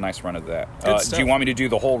got a nice run of that. Do you want me to do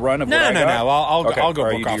the whole run of what I got? No. I'll go All right,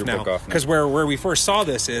 Book you do Off your now. Book Off Because where we first saw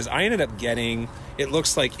this is I ended up getting, it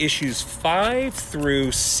looks like issues 5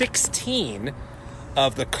 through 16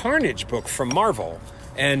 of the Carnage book from Marvel.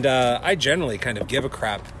 And I generally kind of give a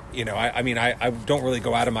crap. I don't really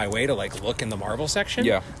go out of my way to look in the Marvel section.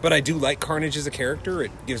 Yeah. But I do like Carnage as a character.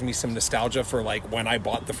 It gives me some nostalgia for when I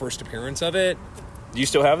bought the first appearance of it. Do you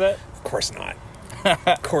still have that? Of course not.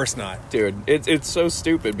 Of course not. Dude, it's so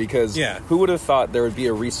stupid because who would have thought there would be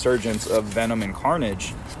a resurgence of Venom and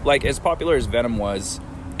Carnage? As popular as Venom was,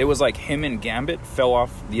 it was him and Gambit fell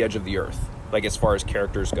off the edge of the earth, as far as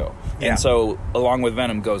characters go. Yeah. And so along with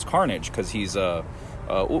Venom goes Carnage because he's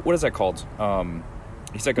what is that called?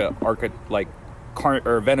 He's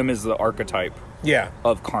Venom is the archetype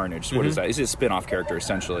of Carnage. What is that? He's a spin-off character,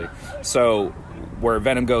 essentially. So where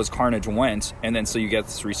Venom goes, Carnage went, and then so you get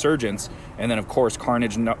this resurgence, and then, of course,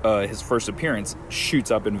 Carnage, his first appearance,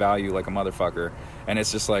 shoots up in value like a motherfucker. And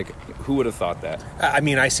it's just who would have thought that? I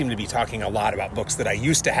mean, I seem to be talking a lot about books that I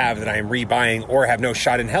used to have that I am rebuying or have no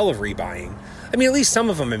shot in hell of rebuying. I mean, at least some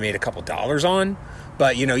of them I made a couple dollars on.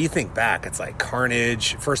 But, you think back, it's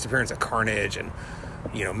Carnage, first appearance of Carnage, and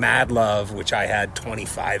Mad Love, which I had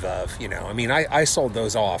 25 of. I mean, I sold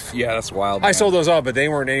those off. Yeah, that's wild. I man. sold those off, but they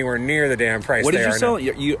weren't anywhere near the damn price. What did they you are sell?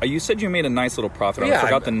 now. You said you made a nice little profit. Yeah, I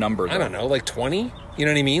forgot the number. I don't know, like 20. You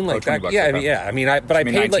know what I mean? Like $20 that. Yeah, okay. I mean, I paid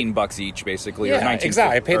 $19 like, each, basically. yeah, or 19,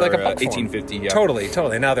 exactly. I paid like a buck for 18.50. them. Yeah,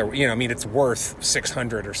 Totally. Now they're, I mean, it's worth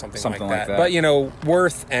 600 or something like that. But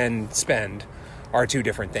worth and spend are two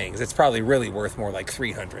different things. It's probably really worth more like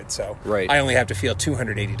 300. So right. I only have to feel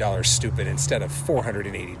 $280 stupid instead of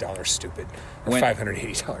 $480 stupid or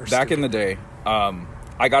 $580. Back in the day,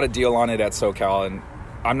 I got a deal on it at SoCal, and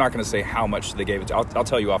I'm not going to say how much they gave it. I'll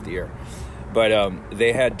tell you off the air. But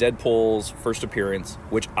they had Deadpool's first appearance,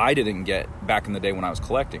 which I didn't get back in the day when I was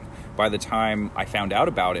collecting. By the time I found out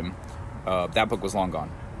about him, that book was long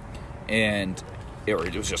gone. And it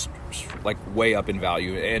was just like way up in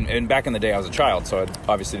value. And back in the day, I was a child, so I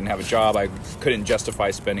obviously didn't have a job. I couldn't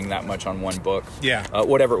justify spending that much on one book. Yeah.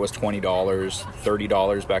 Whatever it was, $20,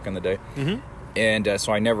 $30 back in the day. Mm-hmm. And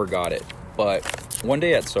so I never got it. But one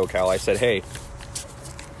day at SoCal, I said, hey,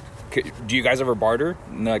 do you guys ever barter?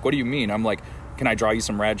 And they're like, what do you mean? I'm like, can I draw you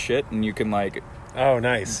some rad shit? And you can like... Oh,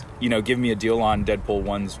 nice. Give me a deal on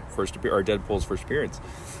Deadpool's first appearance.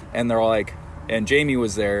 And they're all like... And Jamie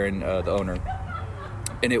was there, and the owner...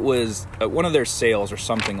 And it was one of their sales or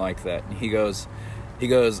something like that. And he goes,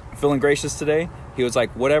 feeling gracious today? He was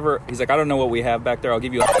like, whatever. He's like, I don't know what we have back there. I'll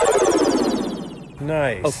give you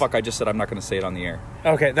Nice. Oh, fuck. I just said I'm not going to say it on the air.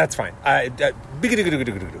 Okay, that's fine. Don't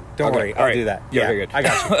worry. I'll do that. Yeah, okay, good. I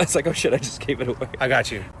got you. It's like, oh, shit, I just gave it away. I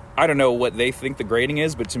got you. I don't know what they think the grading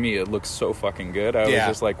is, but to me, it looks so fucking good. I was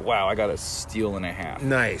just like, wow, I got a steal and a half.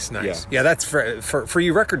 Nice. Yeah, that's for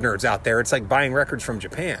you record nerds out there. It's like buying records from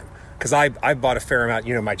Japan. Because I bought a fair amount,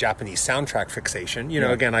 my Japanese soundtrack fixation.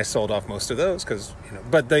 Again, I sold off most of those because,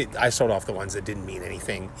 but I sold off the ones that didn't mean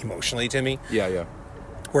anything emotionally to me. Yeah.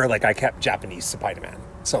 Where like I kept Japanese Spider-Man,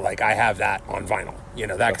 so like I have that on vinyl.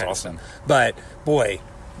 That That's kind awesome. of stuff. But boy,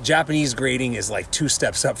 Japanese grading is like 2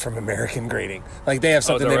 steps up from American grading. Like they have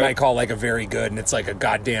something they might call like a very good, and it's like a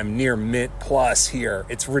goddamn near mint plus here.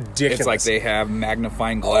 It's ridiculous. It's like they have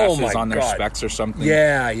magnifying glasses on their specs or something.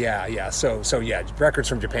 Yeah. So yeah, records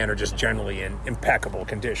from Japan are just generally in impeccable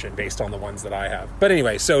condition based on the ones that I have. But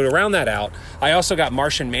anyway, so to round that out, I also got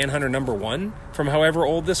Martian Manhunter #1 from however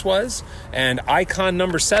old this was, and Icon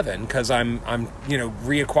 #7 because I'm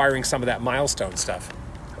reacquiring some of that milestone stuff.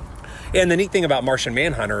 And the neat thing about Martian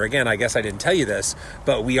Manhunter, again, I guess I didn't tell you this,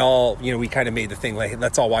 but we all, we kind of made the thing like,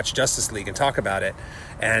 let's all watch Justice League and talk about it.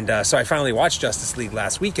 And so I finally watched Justice League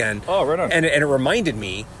last weekend. Oh, right on. And it reminded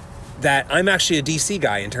me that I'm actually a DC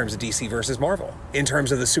guy in terms of DC versus Marvel. In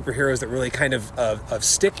terms of the superheroes that really kind of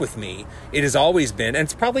stick with me, it has always been,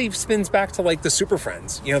 and it probably spins back to like the Super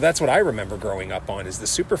Friends. That's what I remember growing up on is the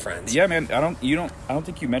Super Friends. Yeah, man. I don't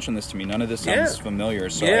think you mentioned this to me. None of this sounds familiar.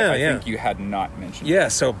 So I think you had not mentioned it. Yeah.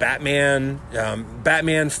 So Batman,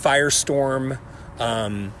 Firestorm,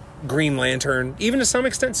 Green Lantern, even to some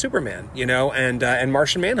extent Superman, and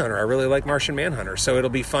Martian Manhunter. I really like Martian Manhunter, so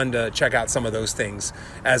it'll be fun to check out some of those things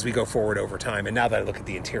as we go forward over time. And now that I look at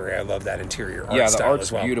the interior, I love that interior art style. Yeah, the art's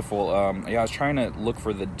as well. beautiful. I was trying to look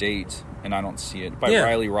for the date, and I don't see it. By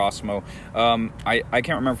Riley Rossmo. I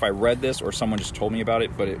can't remember if I read this or someone just told me about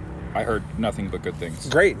it, but I heard nothing but good things.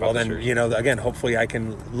 Great. Well, then, again, hopefully I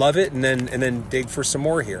can love it and then dig for some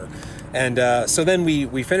more here. And so then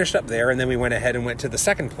we finished up there, and then we went ahead and went to the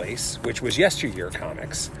second place, which was Yesteryear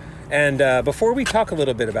Comics. And before we talk a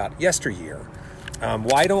little bit about Yesteryear,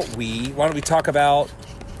 why don't we talk about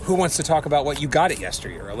who wants to talk about what you got at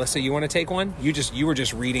Yesteryear? Alyssa, you want to take one? You were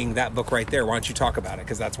just reading that book right there. Why don't you talk about it?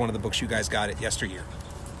 Because that's one of the books you guys got at Yesteryear.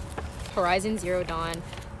 Horizon Zero Dawn.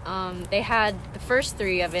 They had the first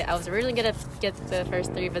 3 of it. I was originally gonna get the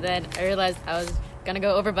first 3, but then I realized I was gonna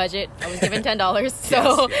go over budget. I was given $10,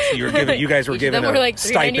 so yes. You guys were given a like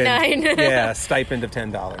stipend. Yeah, stipend of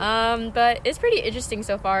 $10. But it's pretty interesting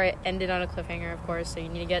so far. It ended on a cliffhanger, of course, so you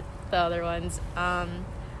need to get the other ones.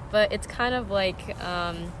 But it's kind of like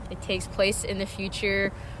it takes place in the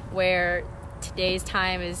future where today's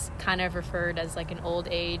time is kind of referred as like an old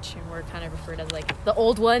age, and we're kind of referred as like the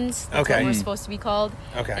old ones. That's what we're supposed to be called.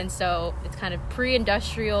 Okay. And so it's kind of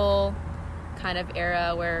pre-industrial kind of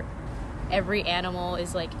era where every animal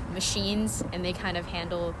is like machines, and they kind of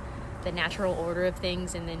handle the natural order of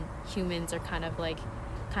things, and then humans are kind of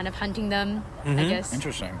hunting them, I guess.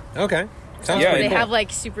 Interesting. Okay. Sounds They cool. have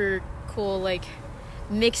like super cool like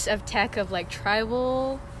mix of tech of like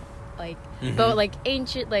tribal, like bow, like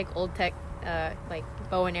ancient, like old tech, like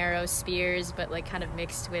bow and arrow, spears, but like kind of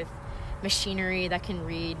mixed with machinery that can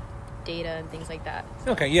read data and things like that.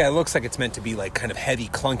 Okay, yeah, it looks like it's meant to be like kind of heavy,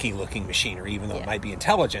 clunky looking machinery, even though it Yeah. might be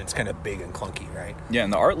intelligent. It's kind of big and clunky, right? Yeah,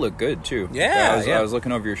 and the art looked good too. Yeah, I was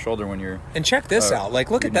looking over your shoulder when you're. And check this out.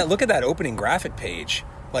 Like, look at reading. that. Look at that opening graphic page.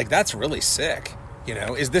 Like, that's really sick. You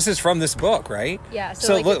know, this is from this book, right? Yeah, so,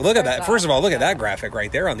 So like, look it at starts that. First of off- all, look at that graphic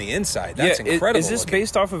right there on the inside. That's yeah, incredible. Is this looking.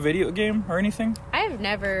 based off a video game or anything? I've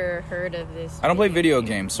never heard of this. I don't play video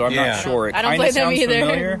games, so I'm Yeah. not sure. It I don't kinda play them sounds either.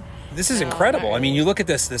 familiar. This is No, incredible. not I mean, really. you look at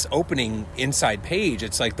this opening inside page.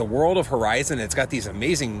 It's like the world of Horizon. It's got these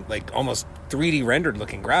amazing, like almost 3D rendered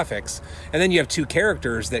looking graphics, and then you have two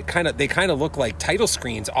characters that kind of look like title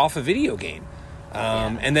screens off a video game.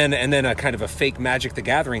 And then a kind of a fake Magic the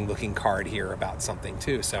Gathering looking card here about something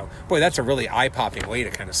too. So, boy, that's a really eye popping way to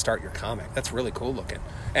kind of start your comic. That's really cool looking.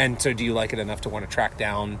 And so, do you like it enough to want to track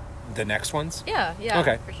down the next ones? Yeah,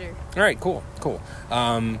 Okay. for sure. All right, cool.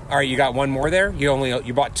 All right, you got one more there.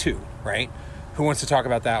 You bought two, right? Who wants to talk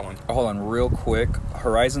about that one? Hold on, real quick.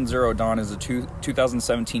 Horizon Zero Dawn is a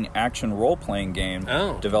 2017 action role-playing game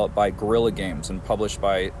developed by Guerrilla Games and published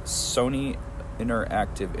by Sony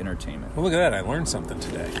Interactive Entertainment. Well, look at that. I learned something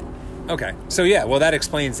today. Okay. So, yeah, well, that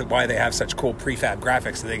explains why they have such cool prefab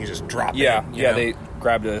graphics that they can just drop Yeah, in. you know? they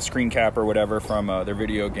grabbed a screen cap or whatever from their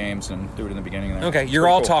video games and threw it in the beginning there. Okay, It's you're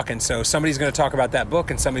pretty all cool. talking. So, somebody's going to talk about that book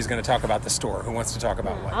and somebody's going to talk about the store. Who wants to talk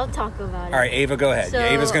about what? I'll talk about it. All right, Ava, go ahead. So-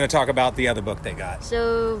 Ava's going to talk about the other book they got.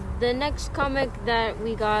 So the next comic that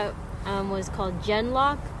we got was called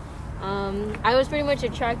Genlock. I was pretty much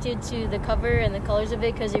attracted to the cover and the colors of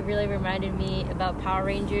it because it really reminded me about Power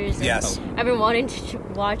Rangers. And Yes. I've been wanting to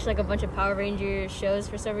watch like a bunch of Power Ranger shows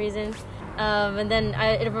for some reason. And then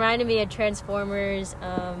it reminded me of Transformers,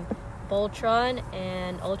 Voltron,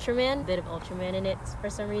 and Ultraman. A bit of Ultraman in it for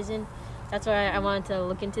some reason. That's why I wanted to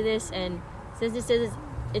look into this. And since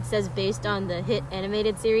it says based on the hit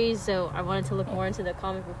animated series, so I wanted to look more into the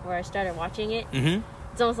comic before I started watching it. Mm-hmm.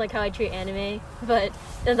 It's almost like how I treat anime, but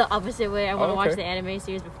in the opposite way. I want to watch okay. the anime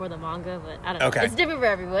series before the manga, but I don't know. Okay. It's different for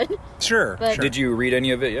everyone. Sure. But- sure. Did you read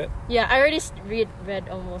any of it yet? Yeah, I already read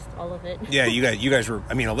almost all of it. Yeah, you guys were.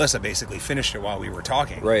 I mean, Alyssa basically finished it while we were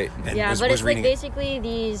talking. Right. And Yeah, was, but was it's like reading it. basically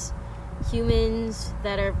these humans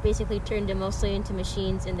that are basically turned mostly into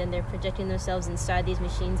machines, and then they're projecting themselves inside these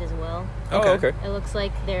machines as well. Okay. Oh, okay. It looks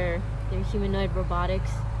like they're humanoid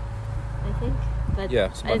robotics, I think. But Yeah,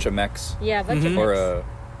 it's a bunch of mechs. Yeah, a bunch of Mhm. Or mechs.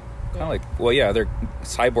 kind of like, well, yeah, they're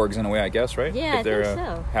cyborgs in a way, I guess, right? Yeah, If they're I think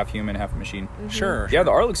so. half human, half machine. Sure. Yeah,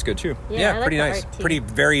 the art looks good too. Yeah, I Yeah, like pretty the nice. art, too. Pretty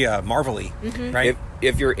very Marvel-y, right?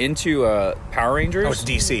 If you're into Power Rangers, Oh, it's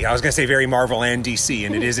DC. I was going to say very Marvel and DC,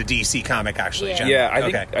 and it is a DC comic, actually. Yeah. Jen. yeah,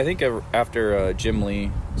 Okay. I think after Jim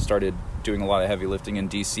Lee started doing a lot of heavy lifting in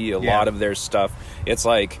DC, a Yeah. lot of their stuff, it's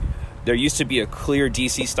like there used to be a clear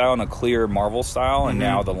DC style and a clear Marvel style, and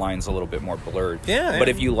now the line's a little bit more blurred. Mm-hmm. Yeah, But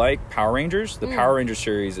yeah. if you like Power Rangers, the Power Rangers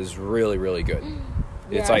series is really, really good.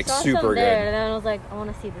 Yeah, It's I like saw super some there, good. and then I was like, I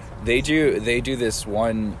want to see this one. They do this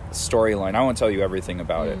one storyline. I won't tell you everything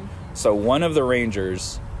about it. Mm. So one of the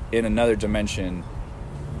Rangers in another dimension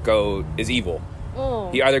is evil. Oh,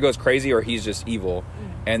 He either goes crazy or he's just evil.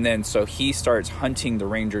 And then so he starts hunting the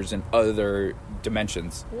Rangers in other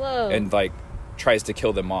dimensions whoa. and like tries to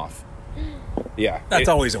kill them off. Yeah. That's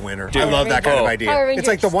always a winner. Dude. I love that kind of Oh. idea. Power It's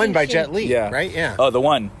like the Rangers one by Extinction. Jet Li, Yeah. right? Yeah. Oh, the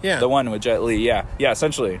one. Yeah. The one with Jet Li. Yeah. Yeah,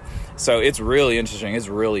 essentially. So it's really interesting. It's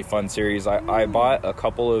a really fun series. I bought a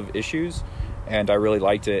couple of issues and I really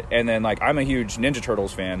liked it. And then like I'm a huge Ninja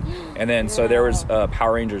Turtles fan. And then so there was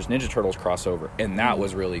Power Rangers Ninja Turtles crossover and that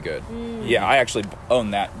was really good. Yeah, I actually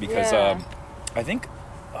own that because Yeah. I think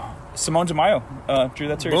Simone DeMaio drew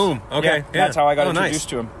that series. Boom. Okay. Yeah, Yeah. that's how I got Oh, nice. introduced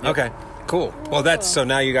to him. Yep. Okay. Cool. Well, that's so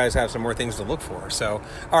now you guys have some more things to look for. So,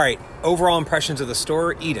 all right. Overall impressions of the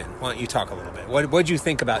store, Eden. Why don't you talk a little bit? What'd you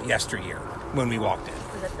think about yesteryear when we walked in?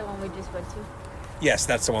 Is that the one we just went to? Yes,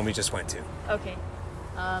 that's the one we just went to. Okay.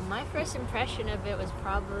 My first impression of it was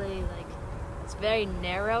probably like it's very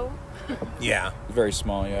narrow. Yeah. Very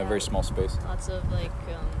small, yeah, very small space. Lots of like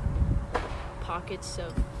pockets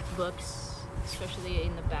of books, especially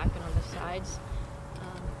in the back and on the sides.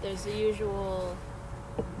 There's the usual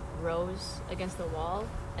rows against the wall,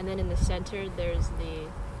 and then in the center there's The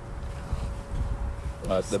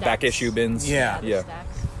back stacks. issue bins. Yeah. the Yeah.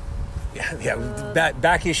 stacks. Yeah.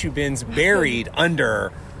 Back issue bins buried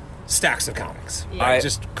under stacks of comics. Yeah. Right?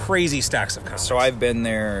 Just crazy stacks of comics. So I've been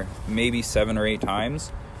there maybe 7 or 8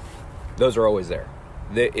 times. Those are always there.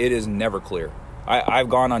 It is never clear. I've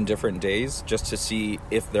gone on different days just to see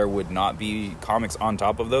if there would not be comics on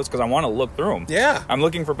top of those because I want to look through them. Yeah. I'm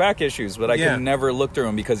looking for back issues, but I Yeah. can never look through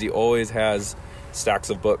them because he always has stacks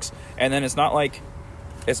of books. And then it's not like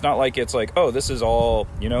it's not like it's like, oh, this is all,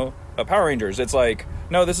 a Power Rangers. It's like,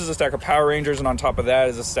 no, this is a stack of Power Rangers, and on top of that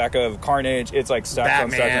is a stack of Carnage. It's like stacks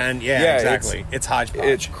on stacks. Batman, yeah, exactly. It's hodgepodge.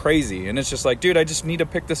 It's crazy, and it's just like, dude, I just need to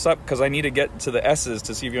pick this up because I need to get to the S's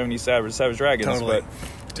to see if you have any Savage Dragons. Totally.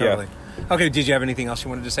 But, Totally. Yeah. Okay, did you have anything else you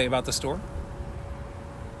wanted to say about the store?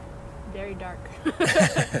 Very dark.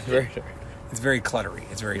 Very dark. It's very cluttery.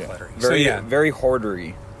 It's very cluttery. Very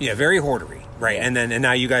hoardery. Yeah, very hoardery. Right, and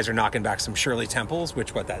now you guys are knocking back some Shirley Temples,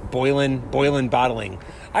 which Boylan Bottling.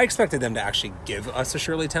 I expected them to actually give us a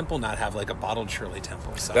Shirley Temple, not have like a bottled Shirley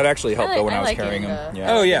Temple. So that actually helped though when I was carrying them.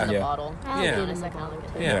 Oh yeah, in the bottle. Yeah. In a second, I'll look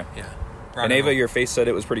at it. Yeah. And Ava, your face said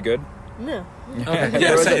it was pretty good. No.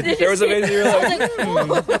 There was a face you were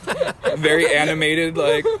like, very animated,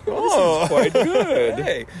 like, oh, this is quite good.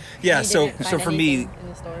 Hey. Yeah. So for me, in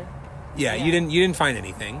the store. yeah, you didn't find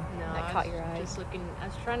anything. No, That caught your eye. Just looking. I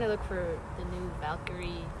was trying to look for the new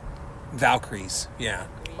Valkyries. Yeah.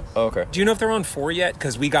 Oh, okay. Do you know if they're on 4 yet?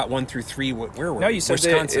 Because we got 1 through 3. Where were we? No, you said that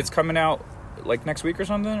Wisconsin. it's coming out like next week or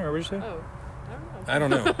something, or what did you say? Oh, I don't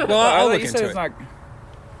know. I don't know. Well, I'll look you into said it. it's not.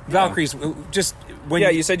 Valkyries, just when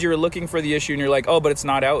You said you were looking for the issue, and you're like, oh, but it's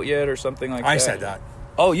not out yet, or something like that. I said that.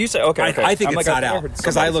 Oh, you said okay. I think I'm it's like, not I out heard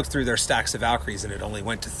because I somebody- looked through their stacks of Valkyries and it only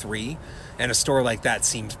went to 3, and a store like that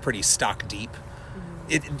seems pretty stock deep.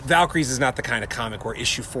 Valkyries is not the kind of comic where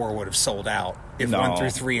issue 4 would have sold out if 1 through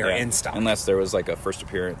 3 are in stock, unless there was like a first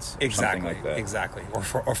appearance, or something like that. Exactly, or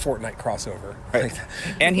Fortnite crossover. Right.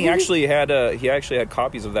 And he actually had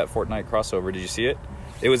copies of that Fortnite crossover. Did you see it?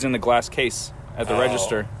 It was in the glass case at the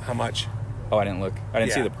register. How much? Oh, I didn't look. I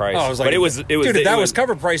didn't see the price. Oh, I was like, but it was. Dude, if that was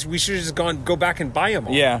cover price, we should have just go back and buy them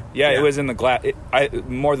all. Yeah. It was in the glass.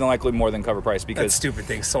 More than likely more than cover price because that stupid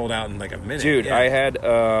thing sold out in like a minute. Dude, yeah. I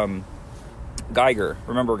had Geiger.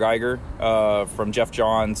 Remember Geiger from Jeff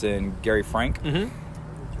Johns and Gary Frank?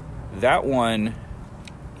 Mm-hmm. That one,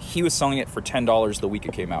 he was selling it for $10 the week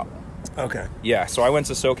it came out. Okay. Yeah, so I went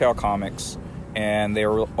to SoCal Comics, and they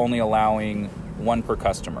were only allowing 1 per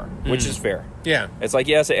customer, which is fair. Yeah. It's like,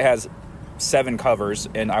 yes, it has 7 covers,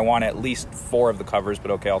 and I want at least 4 of the covers,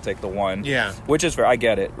 but okay, I'll take the 1. Yeah. Which is fair. I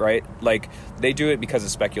get it, right? Like, they do it because of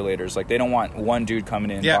speculators. Like, they don't want one dude coming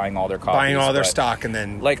in buying all their copies. Buying all their stock and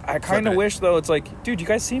then... Like, I kind of wish, though, it's like, dude, you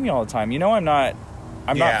guys see me all the time. You know I'm not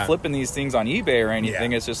not flipping these things on eBay or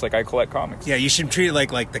anything. Yeah. It's just like I collect comics. Yeah, you should treat it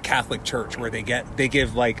like the Catholic Church, where they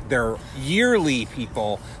give like their yearly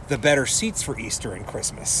people the better seats for Easter and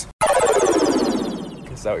Christmas.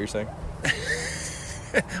 Is that what you're saying?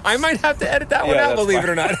 I might have to edit that one out, believe it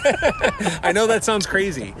or not. I know that sounds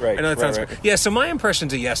crazy. Right. I know that sounds crazy. Yeah, so my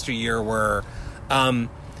impressions of yesteryear were,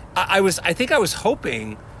 I think I was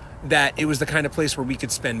hoping that it was the kind of place where we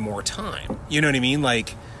could spend more time. You know what I mean?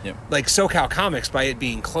 Like SoCal Comics, by it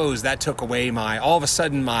being closed, that took away all of a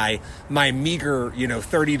sudden my meager,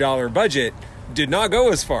 $30 budget did not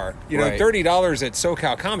go as far. Right. $30 at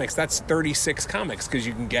SoCal Comics, that's 36 comics because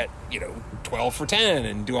you can get, 12 for 10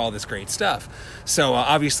 and do all this great stuff. So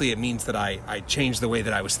obviously it means that I changed the way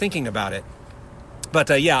that I was thinking about it.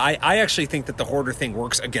 But I actually think that the hoarder thing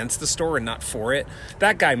works against the store and not for it.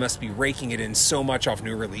 That guy must be raking it in so much off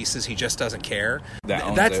new releases, he just doesn't care.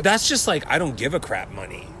 That's just like, I don't give a crap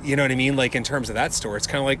money. You know what I mean? Like in terms of that store, it's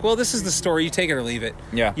kind of like, well, this is the store, you take it or leave it.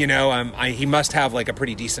 Yeah. He must have like a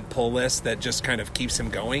pretty decent pull list that just kind of keeps him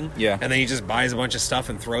going. Yeah. And then he just buys a bunch of stuff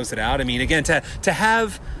and throws it out. I mean, again,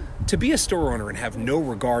 to be a store owner and have no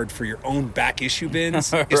regard for your own back issue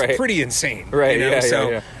bins is pretty insane. Right.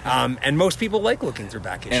 And most people like looking through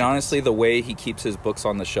back issues. And honestly, the way he keeps his books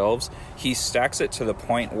on the shelves, he stacks it to the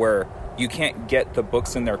point where you can't get the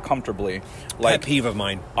books in there comfortably. Like, pet peeve of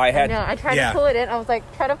mine. I tried to pull it in. I was like,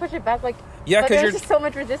 try to push it back. Like, yeah, because there's just so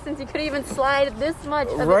much resistance. You couldn't even slide this much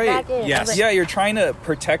of it back in. Yes. Like, You're trying to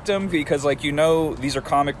protect them because, these are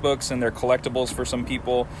comic books and they're collectibles for some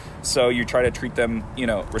people. So you try to treat them,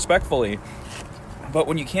 respectfully. But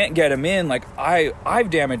when you can't get them in, like I've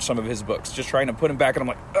damaged some of his books just trying to put them back, and I'm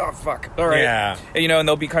like, oh fuck, all right, yeah, and, and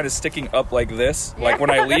they'll be kind of sticking up like this, like when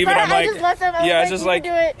I leave it, I'm like, it's just like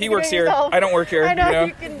he works here, I don't work here, I know.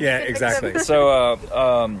 You can exactly.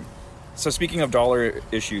 So speaking of dollar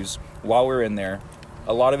issues, while we're in there,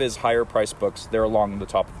 a lot of his higher priced books, they're along the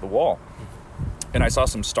top of the wall. And I saw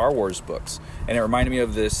some Star Wars books, and it reminded me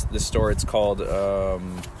of this store. It's called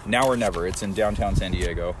Now or Never. It's in downtown San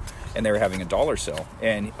Diego, and they were having a dollar sale.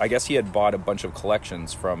 And I guess he had bought a bunch of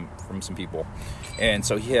collections from some people, and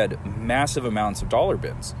so he had massive amounts of dollar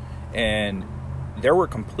bins, and there were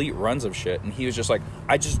complete runs of shit. And he was just like,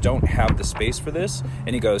 I just don't have the space for this.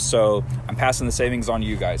 And he goes, so I'm passing the savings on to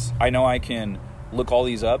you guys. I know I can look all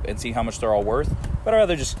these up and see how much they're all worth, but I'd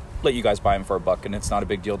rather just let you guys buy them for $1, and it's not a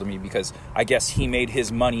big deal to me because I guess he made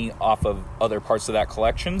his money off of other parts of that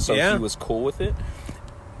collection, so he was cool with it.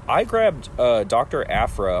 I grabbed Dr.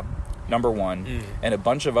 Aphra #1 and a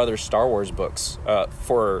bunch of other Star Wars books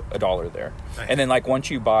for $1 there. Nice. And then like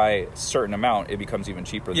once you buy a certain amount, it becomes even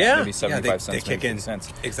cheaper. Maybe 75 cents, they kick in.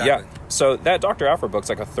 cents. Exactly. Yeah. So that Dr. Aphra book's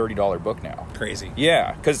like a $30 book now. Crazy.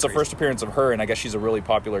 Yeah, because it's the first appearance of her, and I guess she's a really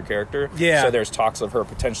popular character. Yeah. So there's talks of her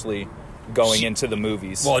potentially going into the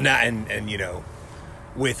movies. Well, now and you know,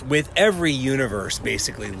 with every universe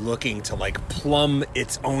basically looking to like plumb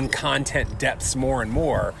its own content depths more and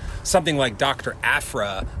more, something like Dr.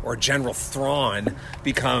 Aphra or General Thrawn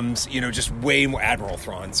becomes, you know, just way more Admiral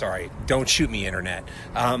Thrawn. Sorry, don't shoot me, internet.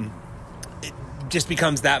 It just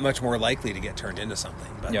becomes that much more likely to get turned into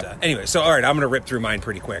something. But anyway, so all right, I'm going to rip through mine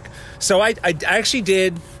pretty quick. So I actually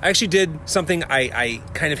did something I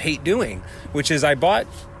kind of hate doing, which is I bought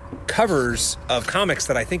covers of comics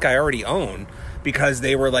that I think I already own, because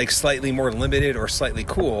they were like slightly more limited or slightly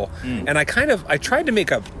cool. And I tried to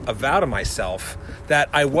make a vow to myself that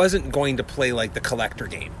I wasn't going to play like the collector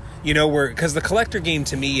game, you know, because the collector game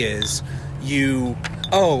to me is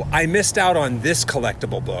I missed out on this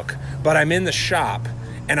collectible book, but I'm in the shop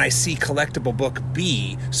and I see collectible book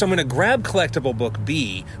B, so I'm going to grab collectible book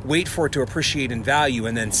B, wait for it to appreciate in value,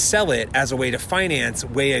 and then sell it as a way to finance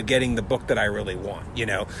way of getting the book that I really want, you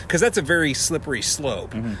know, because that's a very slippery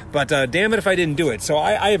slope. But damn it if I didn't do it. So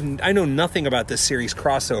I know nothing about this series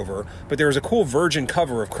Crossover, but there was a cool Virgin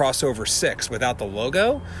cover of Crossover 6 without the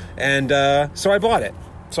logo, and so I bought it.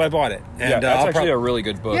 And that's actually a really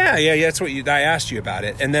good book. Yeah, that's what I asked you about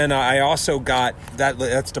it. And then I also got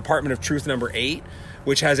that's Department of Truth #8,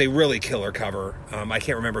 which has a really killer cover. I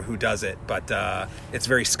can't remember who does it, but it's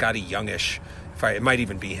very Scotty Youngish. It might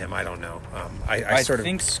even be him. I don't know. I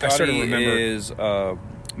think Scotty is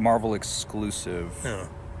Marvel exclusive. Oh.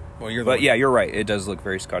 Well, you're right. It does look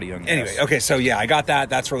very Scotty Young. Anyway, okay, so yeah, I got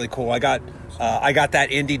that. That's really cool. I got that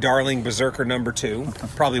indie darling Berserker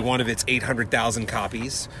 #2, probably one of its 800,000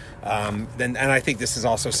 copies. And I think this is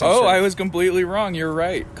also some. I was completely wrong. You're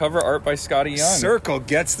right. Cover art by Scotty Young. Circle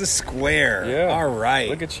gets the square. Yeah. All right.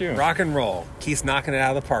 Look at you. Rock and roll. Keith's knocking it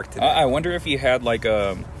out of the park today. I wonder if he had like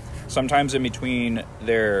sometimes in between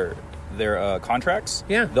their contracts.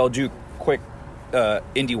 Yeah. They'll do quick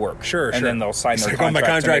indie work. Sure. And then they'll sign their contract. My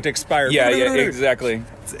contract expired. Yeah, exactly.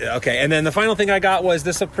 Okay, and then the final thing I got was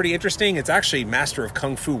this looked pretty interesting. It's actually Master of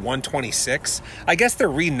Kung Fu 126. I guess they're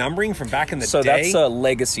renumbering from back in the day. So that's a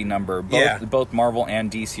legacy number. Both Marvel and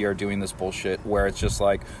DC are doing this bullshit where it's just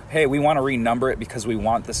like, hey, we want to renumber it because we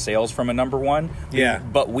want the sales from a #1. Yeah.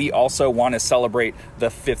 But we also want to celebrate the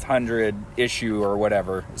 500 issue or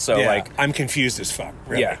whatever. So I'm confused as fuck.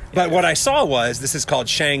 Really. Yeah. But what I saw was this is called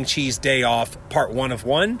Shang-Chi's Day Off Part 1 of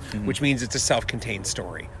 1, which means it's a self-contained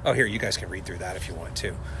story. Oh, here, you guys can read through that if you want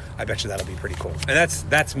to. I bet you that'll be pretty cool. And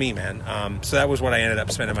that's me, man. So that was what I ended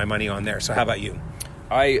up spending my money on there. So how about you?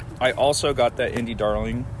 I also got that indie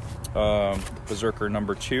darling Berserker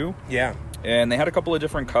 #2. Yeah. And they had a couple of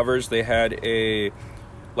different covers. They had a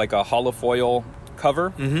holofoil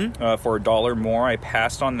cover for $1 more. I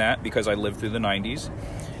passed on that because I lived through the 90s.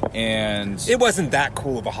 And it wasn't that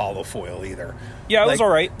cool of a holofoil either. Yeah, it was all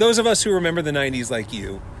right. Those of us who remember the 90s like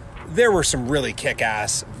you, there were some really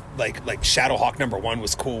kick-ass, like Shadowhawk #1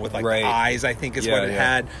 was cool with the eyes, I think is what it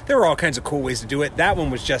had. There were all kinds of cool ways to do it. That one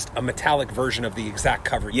was just a metallic version of the exact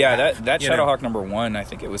cover you have, that Shadowhawk #1, I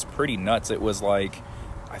think it was pretty nuts. It was like,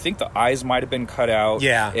 I think the eyes might have been cut out.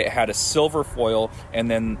 Yeah. It had a silver foil, and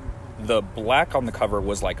then the black on the cover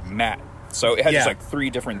was like matte. So it had just like 3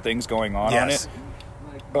 different things going on it.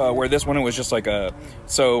 Where this one, it was just like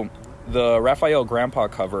so the Raphael Grandpa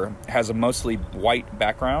cover has a mostly white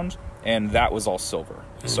background, and that was all silver.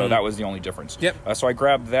 So that was the only difference. Yep. So I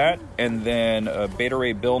grabbed that, and then Beta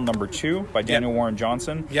Ray Bill #2 by Daniel Warren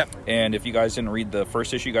Johnson. Yep. And if you guys didn't read the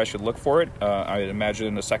first issue, you guys should look for it. I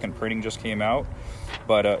imagine the second printing just came out.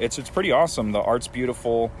 But it's pretty awesome. The art's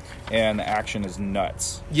beautiful, and the action is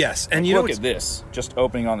nuts. Yes, and look at this. Just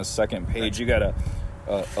opening on the second page, you got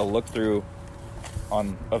a look through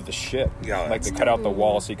of the ship. Yeah, like they cut out the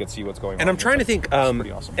wall so you could see what's going on. And I'm trying to think.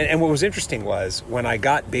 Pretty awesome. And what was interesting was when I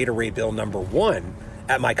got Beta Ray Bill #1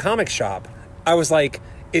 at my comic shop, I was like,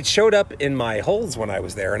 it showed up in my holds when I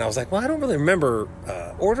was there, and I was like, well, I don't really remember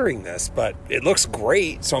ordering this, but it looks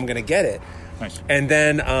great, so I'm going to get it. Nice. And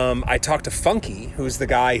then I talked to Funky, who's the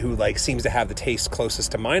guy who seems to have the taste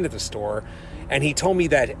closest to mine at the store, and he told me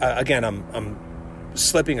that again, I'm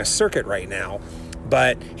slipping a circuit right now,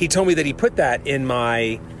 but he told me that he put that in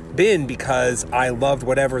my bin because I loved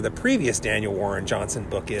whatever the previous Daniel Warren Johnson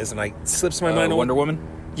book is, and I slips my mind on Wonder Woman.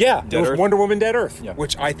 Yeah, Dead it was Earth? Wonder Woman Dead Earth, Yeah.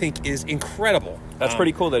 which I think is incredible. That's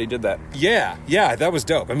pretty cool that he did that. Yeah, that was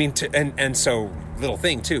dope. I mean, and so little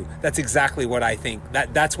thing too. That's exactly what I think.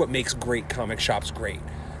 That's what makes great comic shops great.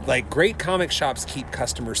 Like, great comic shops keep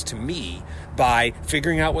customers to me by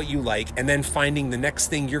figuring out what you like and then finding the next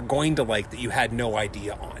thing you're going to like that you had no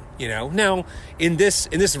idea on. You know, now in this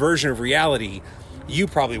version of reality, you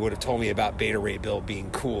probably would have told me about Beta Ray Bill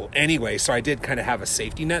being cool anyway, so I did kind of have a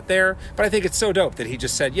safety net there. But I think it's so dope that he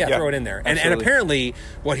just said, throw it in there. And apparently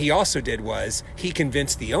what he also did was he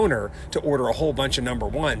convinced the owner to order a whole bunch of number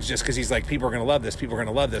ones just because he's like, people are going to love this, people are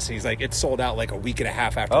going to love this. And he's like, it sold out like a week and a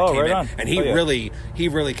half after it came in. On. And he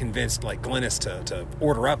really convinced like Glynis to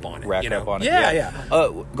order up on it. Rack up on it. Yeah.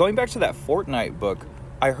 Going back to that Fortnite book,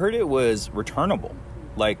 I heard it was returnable.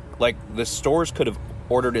 Like the stores could have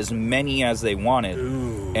ordered as many as they wanted,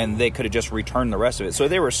 and they could have just returned the rest of it. So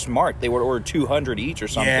they were smart. They would order 200 each or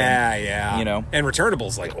something. Yeah. You know, and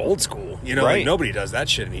returnables like old school. You know, right. like nobody does that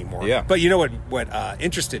shit anymore. Yeah. But you know what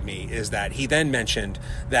interested me is that he then mentioned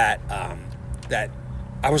that that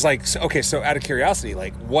I was like, okay, so out of curiosity,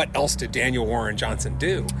 like, what else did Daniel Warren Johnson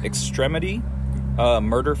do? Extremity,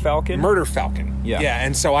 Murder Falcon. Yeah,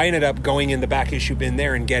 and so I ended up going in the back issue bin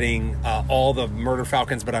there and getting all the Murder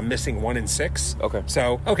Falcons, but I'm missing 1 and 6. Okay.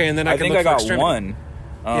 So, and then I can think look I for got Extremity.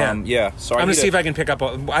 1. Yeah. So I'm going to see if I can pick up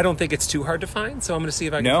I don't think it's too hard to find, so I'm going to see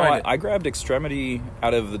if I can find it. I grabbed Extremity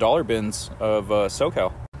out of the dollar bins of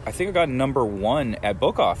SoCal. I think I got number 1 at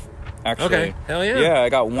Book Off, actually. Okay, hell yeah. Yeah, I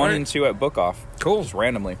got 1 right. and 2 at Book Off. Cool. Just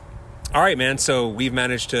randomly. All right, man. So we've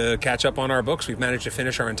managed to catch up on our books. We've managed to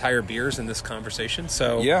finish our entire beers in this conversation.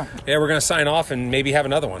 So yeah, we're going to sign off and maybe have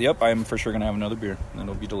another one. Yep, I'm for sure going to have another beer. And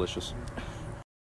it'll be delicious.